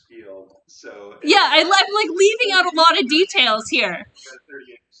 8-horse field. So I'm like leaving out a lot of details here. You got a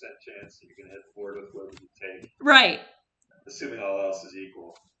 38% chance you're going to hit the board with what you take. Right. Assuming all else is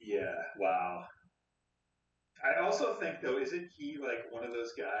equal. Yeah, wow. I also think, though, isn't he like one of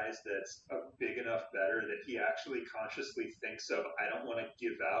those guys that's a big enough bettor that he actually consciously thinks of, I don't want to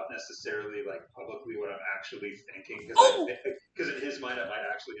give out necessarily like publicly what I'm actually thinking, because in his mind it might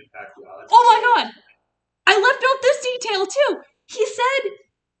actually impact the odds. Oh my God. I left out this detail too.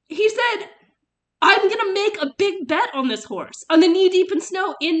 He said, "I'm going to make a big bet on this horse, on the Knee Deep in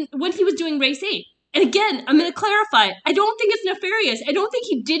Snow when he was doing race 8. And again, I'm going to clarify. I don't think it's nefarious. I don't think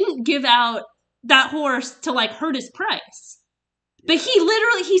he didn't give out that horse to like hurt his price. But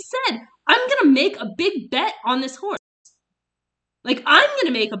he said, "I'm going to make a big bet on this horse. Like, I'm going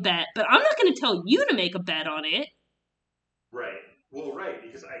to make a bet, but I'm not going to tell you to make a bet on it." Right. Well, right,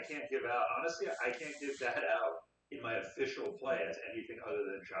 because I can't give out, honestly, I can't give that out in my official play as anything other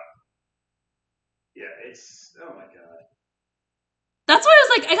than chalk. Yeah, it's, oh my God. That's why I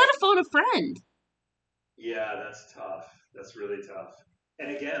was like, I gotta phone a friend. Yeah, that's tough. That's really tough.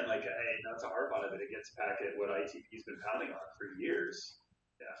 And again, like, not to harp on it, but it gets back at what ITP's been pounding on for years.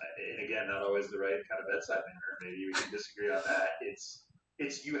 And again, not always the right kind of bedside manner. Maybe we can disagree on that. It's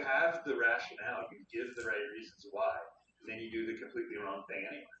you have the rationale, you give the right reasons why, and then you do the completely wrong thing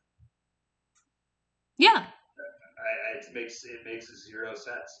anyway. Yeah. It makes zero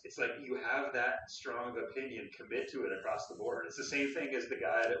sense. It's like you have that strong of opinion, commit to it across the board. It's the same thing as the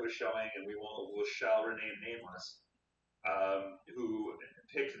guy that was showing, and we shall remain nameless, who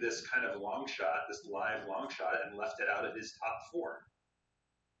picked this kind of long shot, this live long shot, and left it out of his top 4.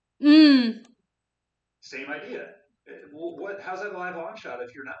 Same idea. How's that a live long shot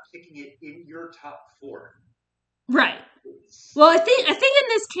if you're not picking it in your top 4? Right. Well, I think in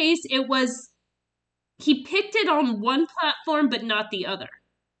this case it was he picked it on one platform but not the other.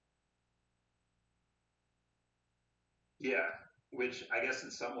 Yeah, which I guess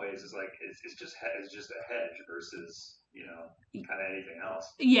in some ways is like it's just a hedge versus kind of anything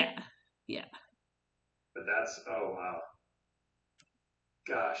else. Yeah. But that's oh wow,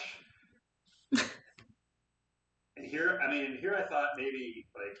 gosh. And here I thought maybe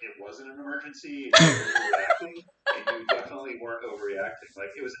like it wasn't an emergency, and you were overreacting, and you definitely weren't overreacting. Like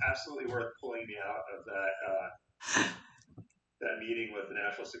it was absolutely worth pulling me out of that meeting with the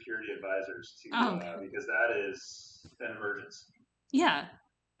national security advisors because that is an emergency. Yeah.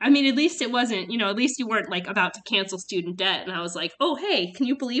 I mean, at least it wasn't, at least you weren't like about to cancel student debt. And I was like, oh, hey, can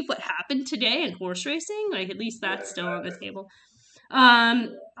you believe what happened today in horse racing? Like, at least that's still on the table. All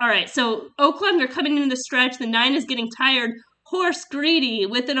right. So Oaklawn, they're coming into the stretch. The 9 is getting tired. Horse Greedy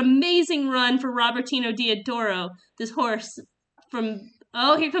with an amazing run for Robertino Diodoro. This horse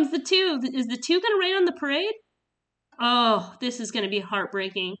here comes the 2. Is the 2 going to rain on the parade? Oh, this is going to be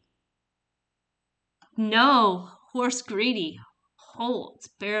heartbreaking. No, Horse Greedy holds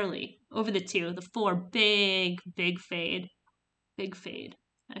barely over the 2. The 4, big fade. Big fade.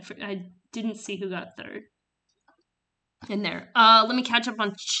 I didn't see who got 3rd in there. Let me catch up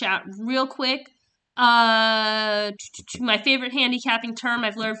on chat real quick. My favorite handicapping term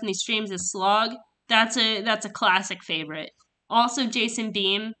I've learned from these streams is slog. That's a classic favorite. Also, Jason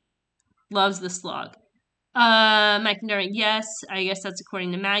Beam loves the slog. Mike Nuring, yes. I guess that's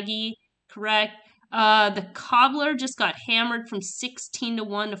according to Maggie. Correct. The Cobbler just got hammered from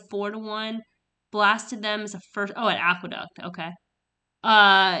 16-1 to 4-1. Blasted them as a first. Oh, at Aqueduct. Okay.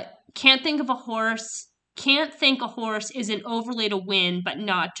 Can't think a horse is an overlay to win, but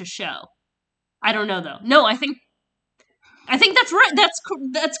not to show. I don't know though. No, I think that's right.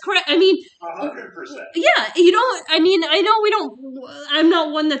 That's correct. I mean, 100%. Yeah, I mean, I know we don't. I'm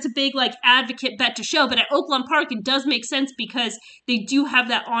not one that's a big like advocate bet to show, but at Oaklawn Park it does make sense because they do have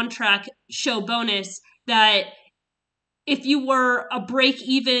that on track show bonus that if you were a break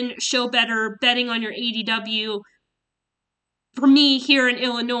even show better betting on your ADW. For me here in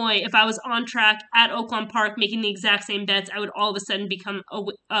Illinois, if I was on track at Oaklawn Park making the exact same bets, I would all of a sudden become a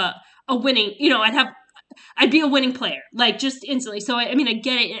winning. I'd be a winning player, like just instantly. So I mean, I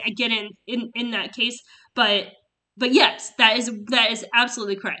get it in that case, but yes, that is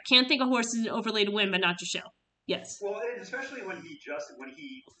absolutely correct. Can't think a horse is an overlay to win, but not to show. Yes. Well, especially when he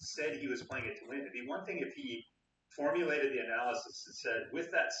said he was playing it to win. It'd be one thing if he formulated the analysis and said,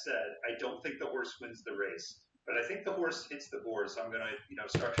 "With that said, I don't think the horse wins the race, but I think the horse hits the board, so I'm going to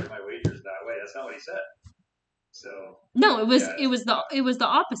structure my wagers that way." That's not what he said. So no, it was the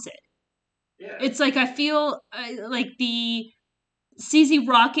opposite. Yeah. It's like I feel like the CZ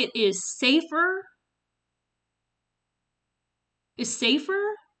Rocket is safer.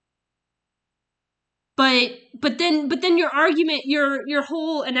 But then your argument, your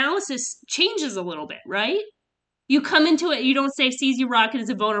whole analysis changes a little bit, right? You come into it, you don't say CZ Rocket is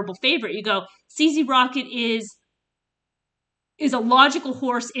a vulnerable favorite. You go, CZ Rocket is a logical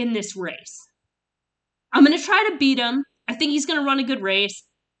horse in this race. I'm going to try to beat him. I think he's going to run a good race.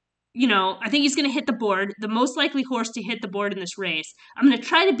 I think he's going to hit the board. The most likely horse to hit the board in this race. I'm going to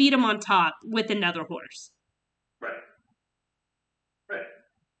try to beat him on top with another horse. Right.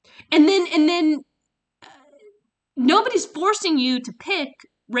 And then nobody's forcing you to pick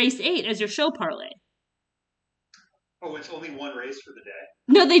race 8 as your show parlay. Oh, it's only one race for the day?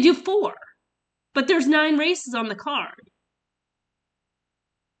 No, they do 4. But there's 9 races on the card.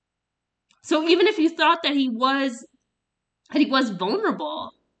 So even if you thought that he was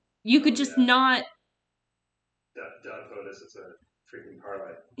vulnerable, you could just not. Doug Otis, it's a freaking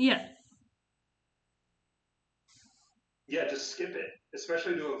parlay. Yeah. Yeah, just skip it,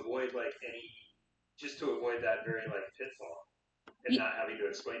 especially to avoid that very pitfall and not having to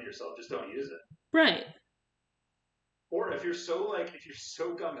explain yourself. Just don't use it. Right. Or if you're so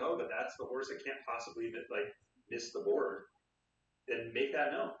gung ho that that's the horse that can't possibly miss the board, then make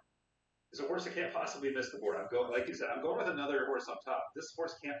that known. There's a horse that can't possibly miss the board. I'm going, like you said, I'm going with another horse on top. This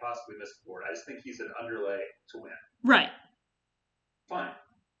horse can't possibly miss the board. I just think he's an underlay to win. Right. Fine.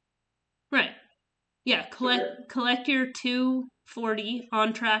 Right. Yeah. Collect your 240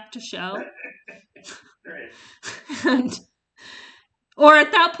 on track to show. Right. Or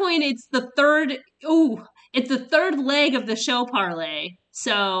at that point, it's the third. It's the third leg of the show parlay.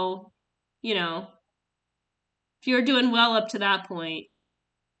 So, if you're doing well up to that point.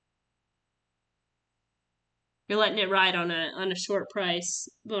 You're letting it ride on a short price,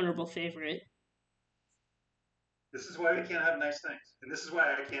 vulnerable favorite. This is why we can't have nice things, and this is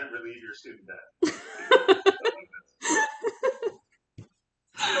why I can't relieve your student debt.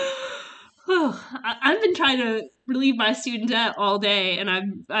 Oh, I've been trying to relieve my student debt all day, and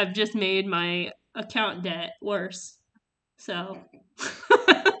I've just made my account debt worse. So,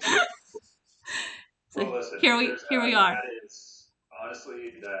 Well, listen, here we are. That is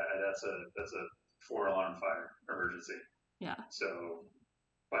honestly that's a 4-alarm fire emergency. Yeah. So,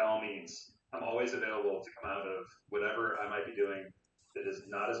 by all means, I'm always available to come out of whatever I might be doing that is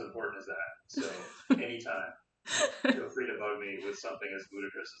not as important as that. So, anytime, feel free to bug me with something as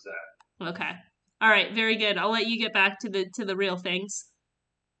ludicrous as that. Okay. All right. Very good. I'll let you get back to the real things.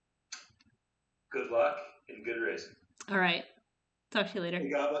 Good luck and good racing. All right. Talk to you later. Hey,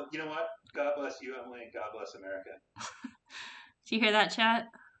 you know what? God bless you, Emily, and God bless America. Did you hear that, chat?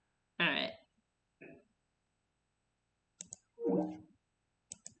 All right.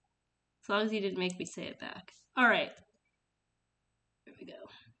 As long as you didn't make me say it back. All right. There we go.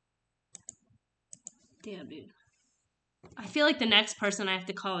 Damn, dude. I feel like the next person I have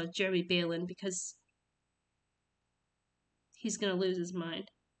to call is Jeremy Balin because he's gonna lose his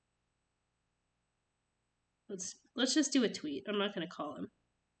mind. Let's just do a tweet. I'm not gonna call him.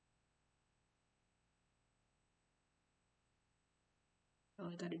 Oh,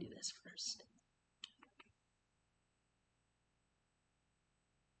 I gotta do this first.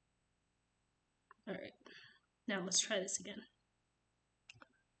 All right. Now let's try this again.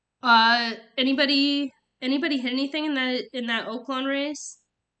 Anybody hit anything in that Oaklawn race?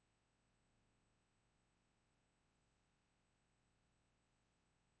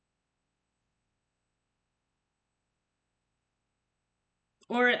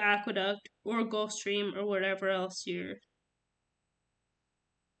 Or Aqueduct, or Gulfstream, or whatever else you're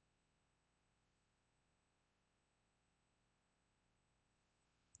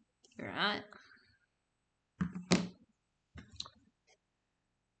at.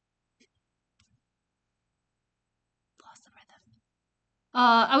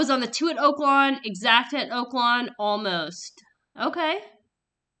 I was on the 2 at Oaklawn, exact at Oaklawn, almost. Okay.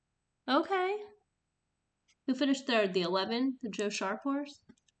 Who finished third? The 11? The Joe Sharp horse?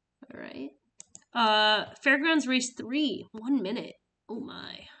 Alright. Fairgrounds race 3. 1 minute. Oh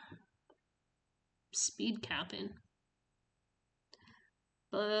my. Speed capping.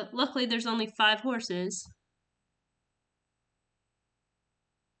 But luckily there's only 5 horses.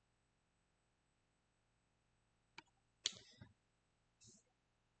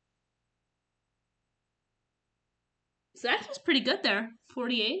 Zach was pretty good there.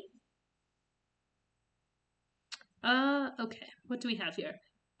 48. Okay. What do we have here?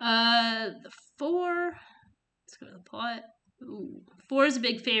 The 4. Let's go to the plot. Ooh. 4 is a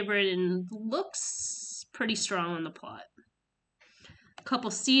big favorite and looks pretty strong on the plot. A couple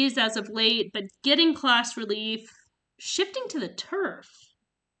C's as of late, but getting class relief. Shifting to the turf.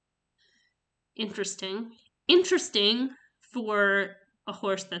 Interesting for a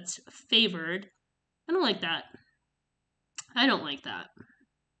horse that's favored. I don't like that.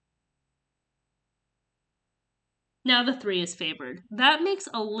 Now the 3 is favored. That makes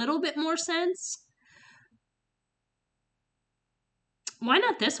a little bit more sense. Why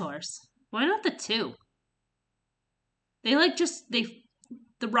not this horse? Why not the 2? The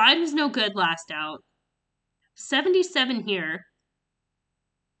ride was no good last out. 77 here.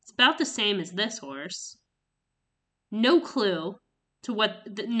 It's about the same as this horse. No clue to what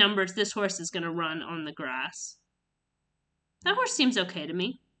the numbers this horse is going to run on the grass. That horse seems okay to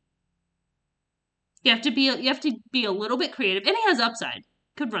me. You have to be a little bit creative, and he has upside.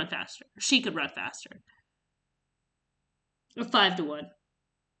 Could run faster. She could run faster. A 5-1.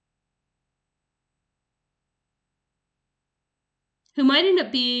 Who might end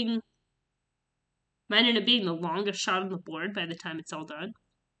up being the longest shot on the board by the time it's all done.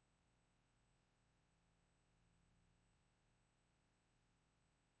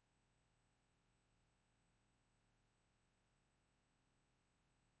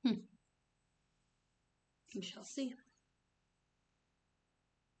 We shall see.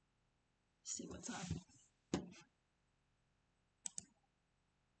 See what's up.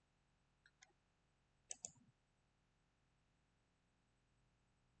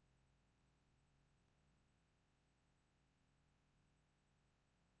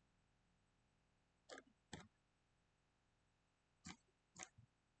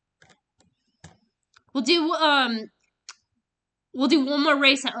 We'll do one more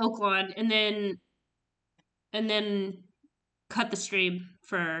race at Oaklawn and then cut the stream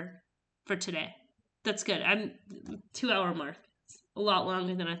for today. That's good. I'm 2-hour mark. It's a lot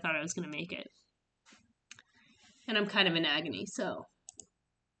longer than I thought I was going to make it. and I'm kind of in agony. So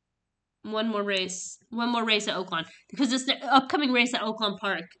one more race at Oaklawn, because this upcoming race at Oaklawn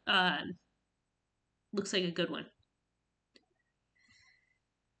Park looks like a good one.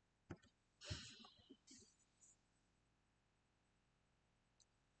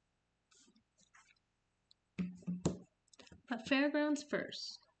 But Fairgrounds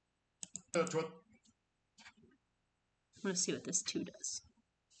first. I'm gonna see what this 2 does.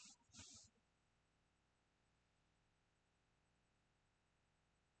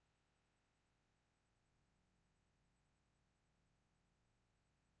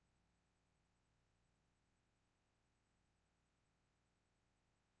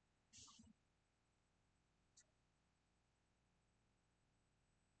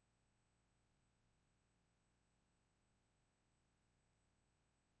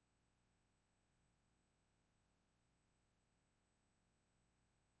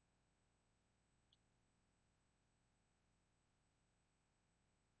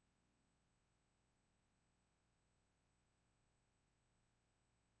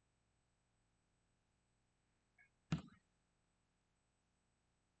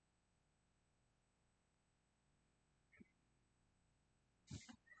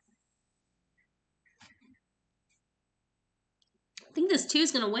 I think this 2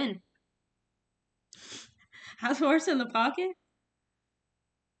 is gonna win. Has horse in the pocket?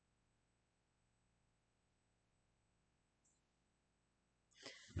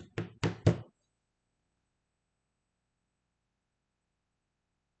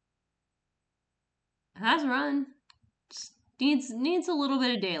 Has run. Just needs a little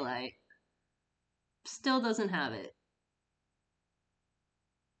bit of daylight. Still doesn't have it.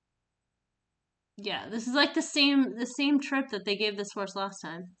 Yeah, this is like the same trip that they gave this horse last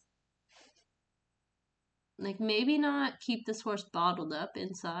time. Like, maybe not keep this horse bottled up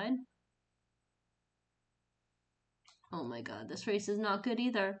inside. Oh my god, this race is not good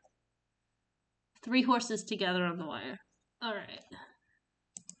either. 3 horses together on the wire. All right.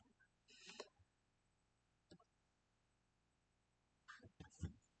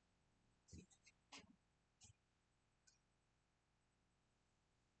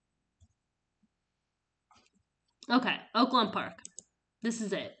 Okay, Oaklawn Park. This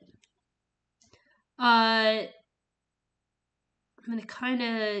is it. I'm gonna kind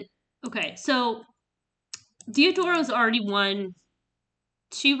of... Okay, so Diodoro's already won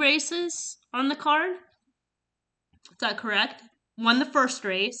 2 races on the card. Is that correct? Won the first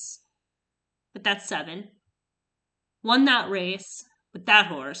race, but that's 7. Won that race with that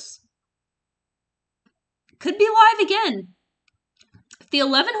horse. Could be live again. If the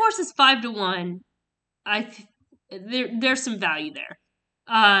 11 horse is 5-1, there's some value there.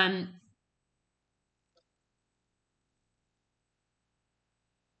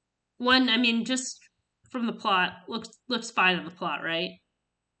 One, I mean, just from the plot, looks fine on the plot, right?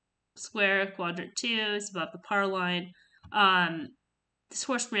 Square, quadrant 2 is above the par line. This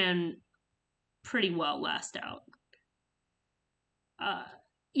horse ran pretty well last out.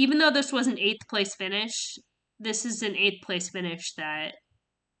 Even though this was an 8th place finish, this is an 8th place finish that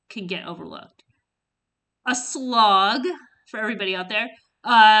can get overlooked. A slog for everybody out there.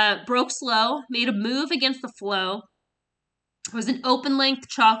 Broke slow, made a move against the flow. It was an open length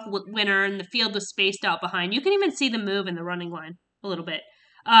chalk winner, and the field was spaced out behind. You can even see the move in the running line a little bit.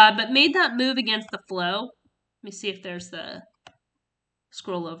 But made that move against the flow. Let me see if there's the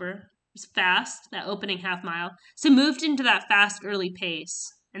scroll over. It was fast, that opening half mile. So moved into that fast early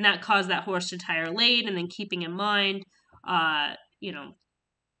pace. And that caused that horse to tire late, and then keeping in mind,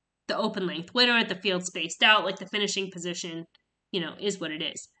 the open length winner at the field spaced out, like the finishing position, is what it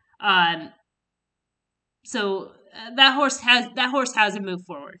is. So that horse has a move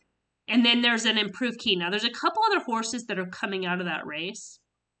forward. And then there's an improved key. Now there's a couple other horses that are coming out of that race.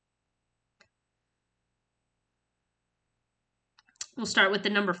 We'll start with the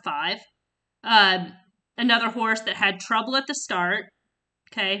number 5. Another horse that had trouble at the start.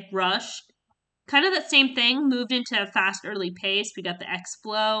 Okay, rushed. Kind of that same thing, moved into a fast early pace. We got the X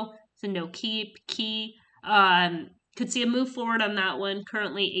flow, so no key. Could see a move forward on that one,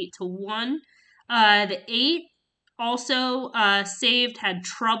 currently 8-1. The 8 also saved, had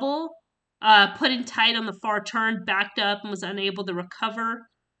trouble, put in tight on the far turn, backed up and was unable to recover.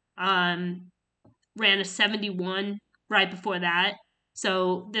 Ran a 71 right before that.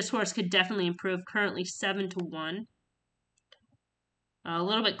 So this horse could definitely improve, currently 7-1. A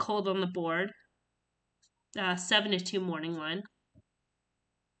little bit cold on the board. 7-2 morning line.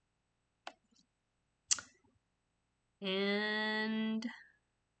 And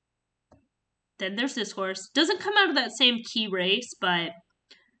then there's this horse. Doesn't come out of that same key race, but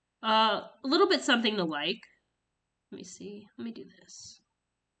a little bit something to like. Let me see. Let me do this.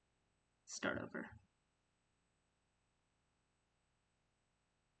 Start over.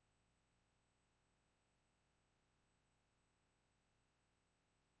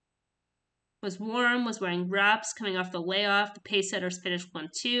 Was warm, was wearing wraps, coming off the layoff. The pace setters finished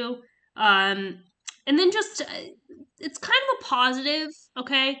 1-2. And then just, it's kind of a positive,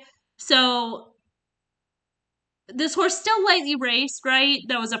 okay? So, this horse still lightly raced, right?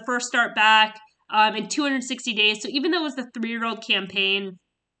 That was a first start back in 260 days. So, even though it was the 3-year-old campaign,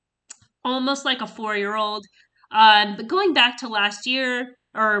 almost like a 4-year-old. But going back to last year,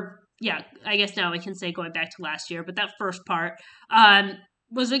 or yeah, I guess now I can say going back to last year, but that first part,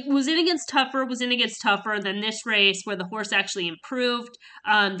 was in against tougher than this race where the horse actually improved.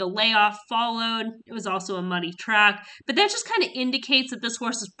 The layoff followed. It was also a muddy track, but that just kind of indicates that this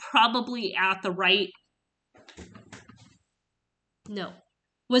horse is probably at the right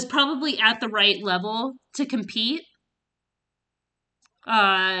level to compete.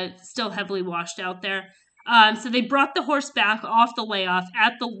 Still heavily washed out there. So they brought the horse back off the layoff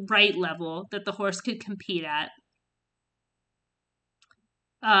at the right level that the horse could compete at.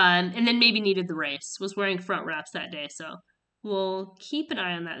 And then maybe needed the race. Was wearing front wraps that day, so we'll keep an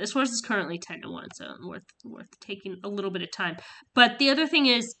eye on that. This horse is currently 10-1, so worth taking a little bit of time. But the other thing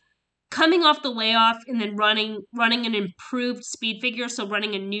is coming off the layoff and then running an improved speed figure, so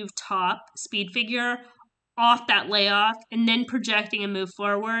running a new top speed figure off that layoff and then projecting a move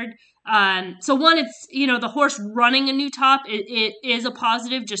forward. So one, it's, the horse running a new top, it is a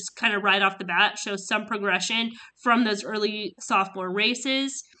positive, just kind of right off the bat, shows some progression from those early sophomore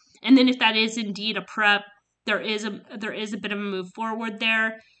races. And then if that is indeed a prep, there is a bit of a move forward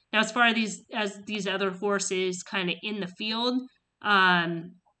there. Now, as far as these other horses kind of in the field, the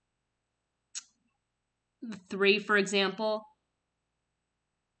 3, for example,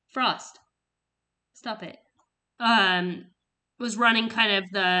 Frost. Stop it. Was running kind of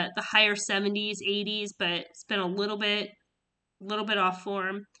the higher 70s, 80s, but it's been a little bit off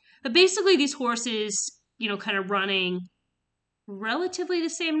form. But basically these horses, kind of running relatively the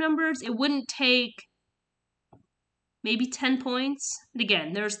same numbers. It wouldn't take maybe 10 points. And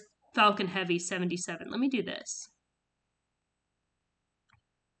again, there's Falcon Heavy 77. Let me do this.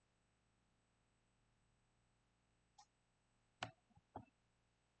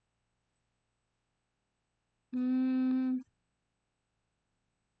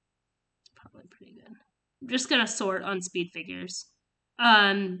 Probably pretty good. I'm just gonna sort on speed figures.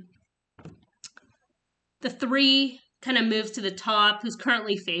 The 3 kind of moves to the top, who's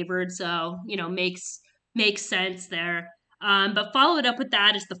currently favored, so makes sense there. But followed up with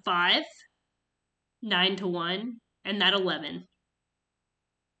that is the 5, 9-1, and that 11,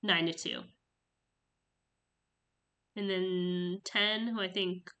 9-2. And then 10, who I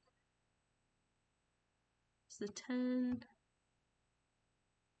think is the 10.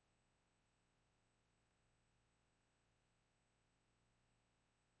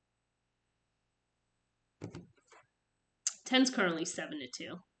 Ten's currently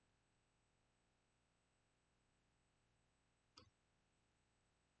 7-2.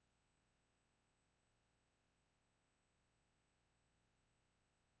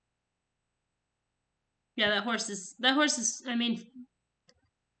 Yeah, that horse is, I mean,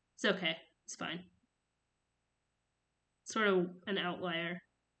 it's okay. It's fine. Sort of an outlier.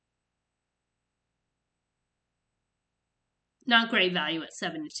 Not great value at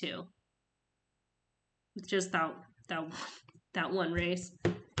 7-2. It's just that one race.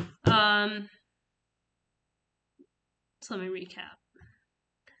 So let me recap.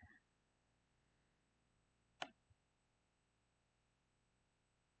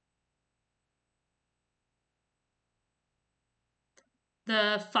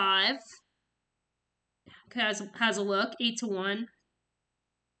 The 5 has a look, 8-1.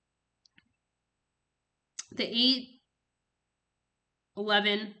 The 8,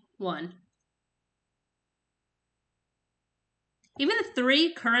 11-1. Even the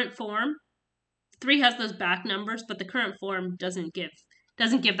 3 current form, 3 has those back numbers, but the current form doesn't give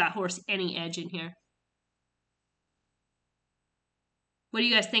that horse any edge in here. What do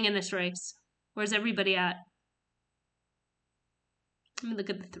you guys think in this race? Where's everybody at? Let me look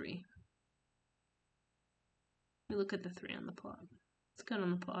at the 3. Let me look at the 3 on the plot. It's good on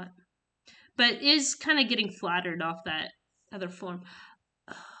the plot. But is kind of getting flattered off that other form.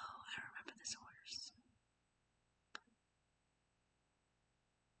 Oh, I remember this horse.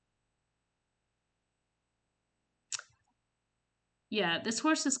 Yeah, this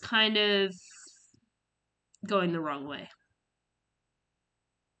horse is kind of going the wrong way.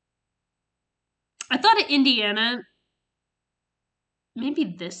 I thought at Indiana, maybe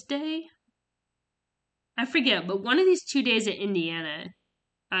this day, I forget, but one of these 2 days at Indiana,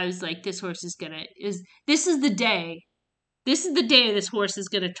 I was like, this horse is this is the day. This is the day this horse is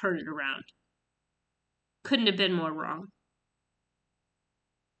gonna turn it around. Couldn't have been more wrong.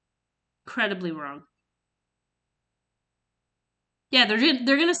 Incredibly wrong. Yeah,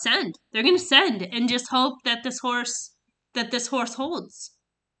 they're gonna send. They're gonna send and just hope that this horse holds.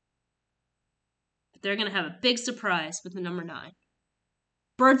 But they're gonna have a big surprise with the number 9.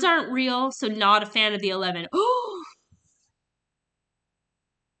 Birds aren't real, so not a fan of the 11. Oh,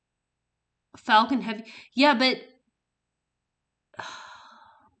 Falcon heavy. Yeah, but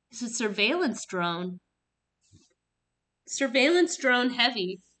it's a surveillance drone. Surveillance drone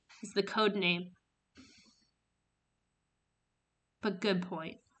heavy is the code name. But good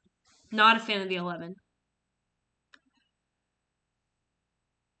point. Not a fan of the 11.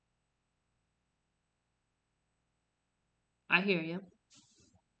 I hear you.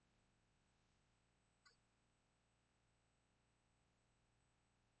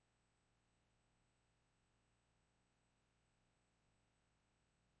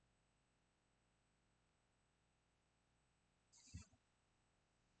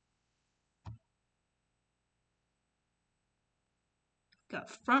 Got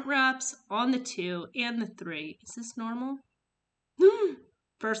front wraps on the 2 and the 3. Is this normal?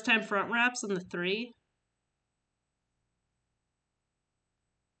 First time front wraps on the 3.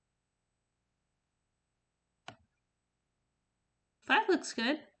 Five looks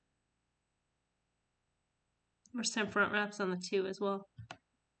good. First time front wraps on the 2 as well.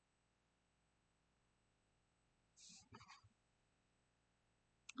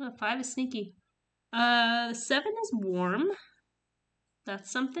 Oh, 5 is sneaky. The 7 is warm.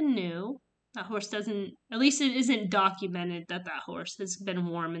 That's something new. That horse doesn't, at least it isn't documented that horse has been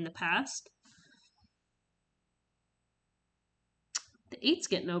warm in the past. The 8's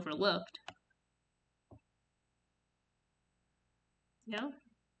getting overlooked. Yeah.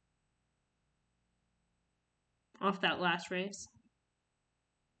 Off that last race.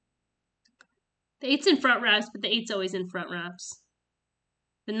 The 8's in front wraps, but the 8's always in front wraps.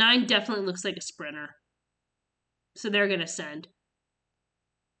 The 9 definitely looks like a sprinter. So they're going to send.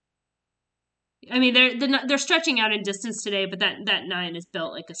 I mean, they're stretching out in distance today, but that 9 is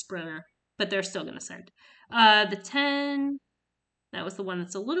built like a sprinter. But they're still going to send. The 10, that was the one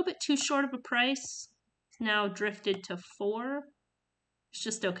that's a little bit too short of a price. It's now drifted to 4. It's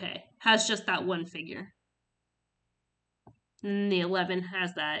just okay. Has just that one figure. And the 11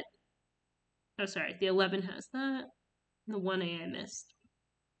 has that. Oh, sorry. The 11 has that. The 1A I missed.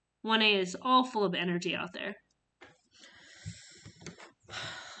 1A is all full of energy out there.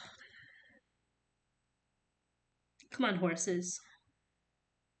 Come on, horses.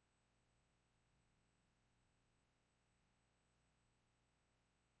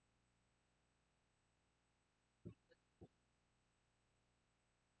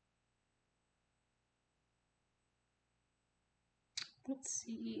 Let's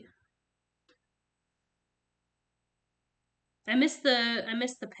see. I missed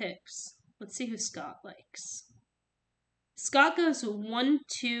the picks. Let's see who Scott likes. Scott goes 1,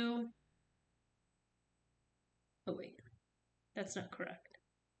 2. Oh wait, that's not correct.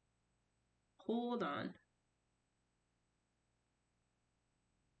 Hold on.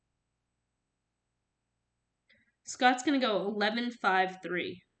 Scott's gonna go 11, 5,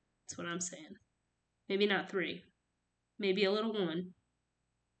 3. That's what I'm saying. Maybe not 3. Maybe a little 1.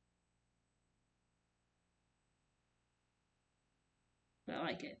 But I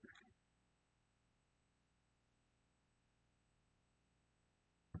like it.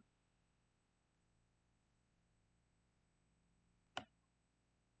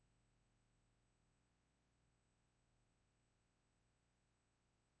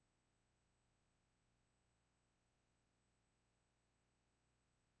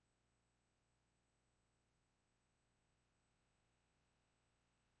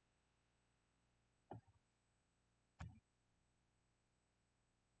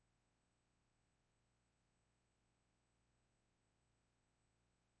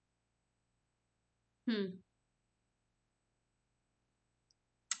 Hmm.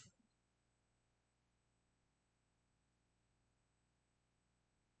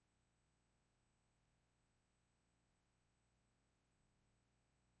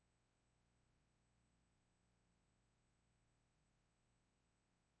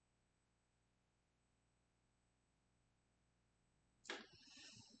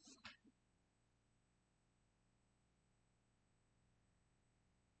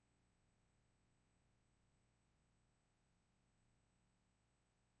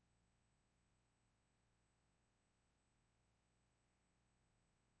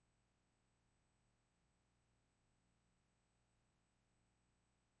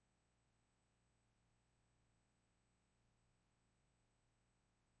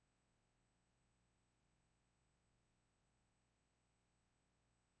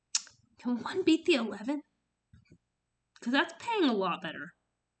 Can 1 beat the 11? Because that's paying a lot better.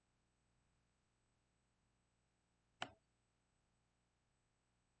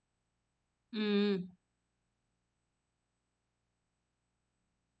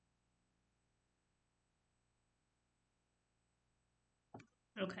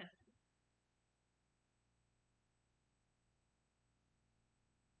 Okay.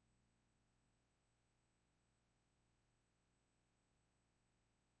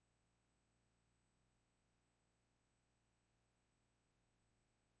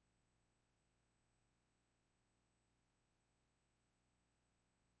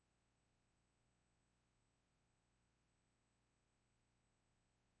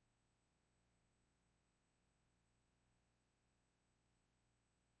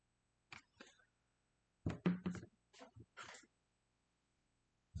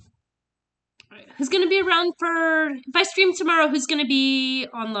 All right. Who's going to be around for... If I stream tomorrow, who's going to be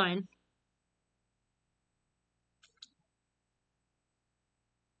online?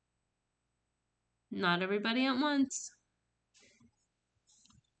 Not everybody at once.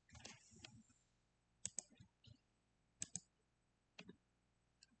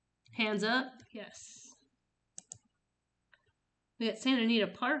 Hands up. Yes. We got Santa Anita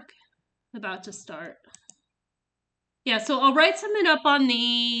Park about to start. Yeah, so I'll write something up on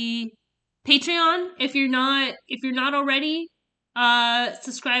the Patreon if you're not already.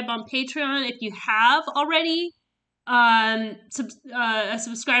 Subscribe on Patreon if you have already. A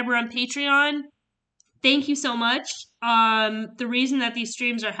subscriber on Patreon. Thank you so much. The reason that these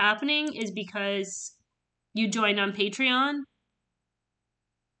streams are happening is because you joined on Patreon.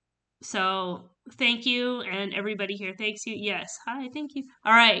 So thank you, and everybody here thanks you. Yes, hi, thank you.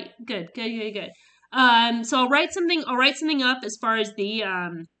 All right, good. So I'll write something up as far as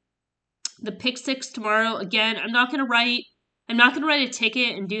the pick six tomorrow. Again, I'm not gonna write a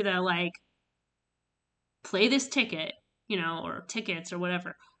ticket and do the like play this ticket, or tickets or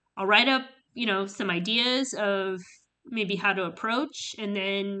whatever. I'll write up, some ideas of maybe how to approach, and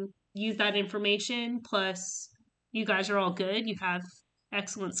then use that information. Plus, you guys are all good. You have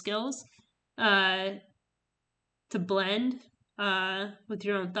excellent skills to blend with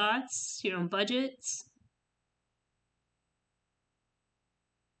your own thoughts, your own budgets.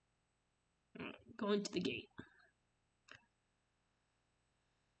 Going to the gate.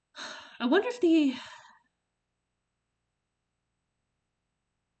 I wonder if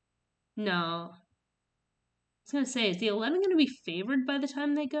no. I was gonna say, is the 11 gonna be favored by the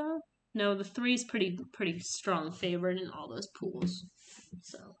time they go? No, the 3 is pretty strong favored in all those pools.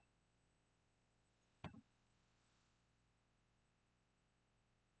 So.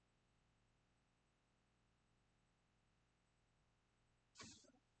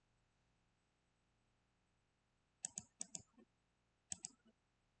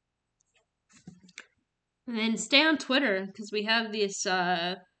 And then stay on Twitter because we have this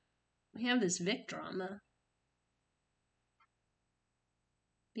Vic drama.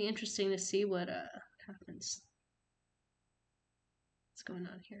 Be interesting to see what happens. What's going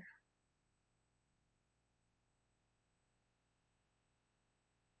on here?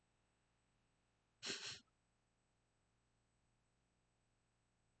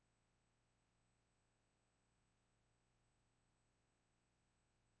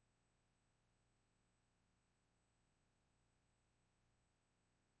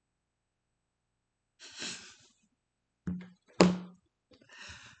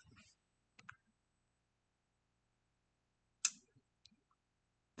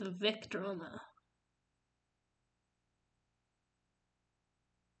 The Vic drama.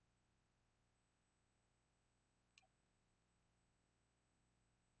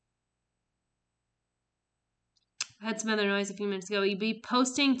 I had some other noise a few minutes ago. You'd be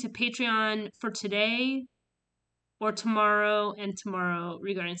posting to Patreon for today or tomorrow and tomorrow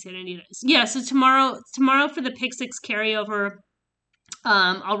regarding Santa Anita. Yeah, so tomorrow for the Pick Six carryover,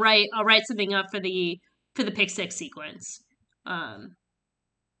 I'll write something up for the Pick Six sequence.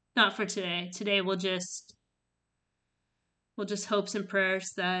 Not for today. Today we'll just hopes and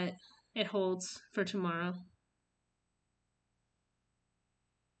prayers that it holds for tomorrow.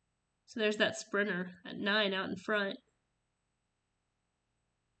 So there's that sprinter at 9 out in front.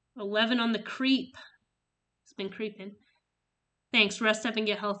 11 on the creep. It's been creeping. Thanks. Rest up and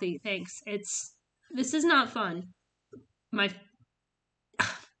get healthy. Thanks. This is not fun.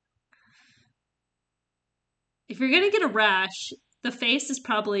 If you're gonna get a rash, the face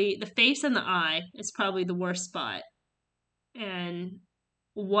and the eye is probably the worst spot. And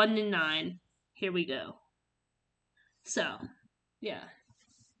 1 in 9. Here we go. So, yeah.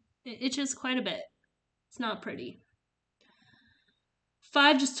 It itches quite a bit. It's not pretty.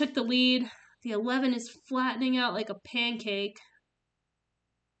 5 just took the lead. The 11 is flattening out like a pancake.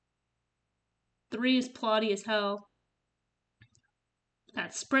 3 is plotty as hell.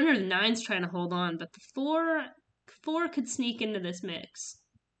 That sprinter, the 9's trying to hold on, but the 4 could sneak into this mix.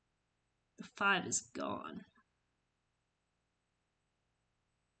 The 5 is gone.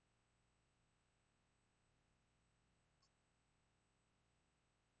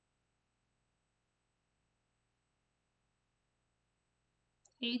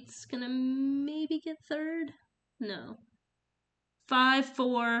 Eight's gonna maybe get third. No. 5,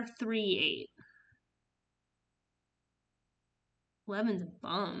 4, 3, 8. 11's a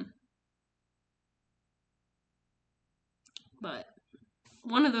bum. But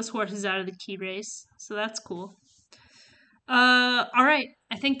one of those horses out of the key race, so that's cool. All right.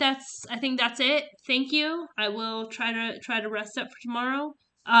 I think that's it. Thank you. I will try to rest up for tomorrow.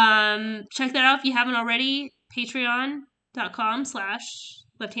 Check that out if you haven't already.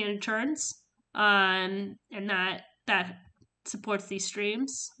 Patreon.com/left-handed turns. And that supports these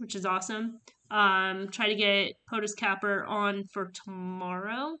streams, which is awesome. Try to get POTUS Capper on for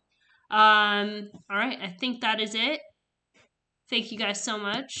tomorrow. All right. I think that is it. Thank you guys so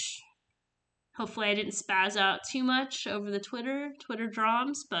much. Hopefully I didn't spaz out too much over the Twitter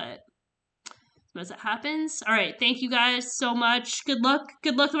drums, but as it happens. All right, thank you guys so much. Good luck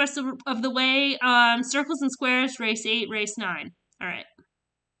the rest of the way. Circles and squares, race 8, race 9. All right.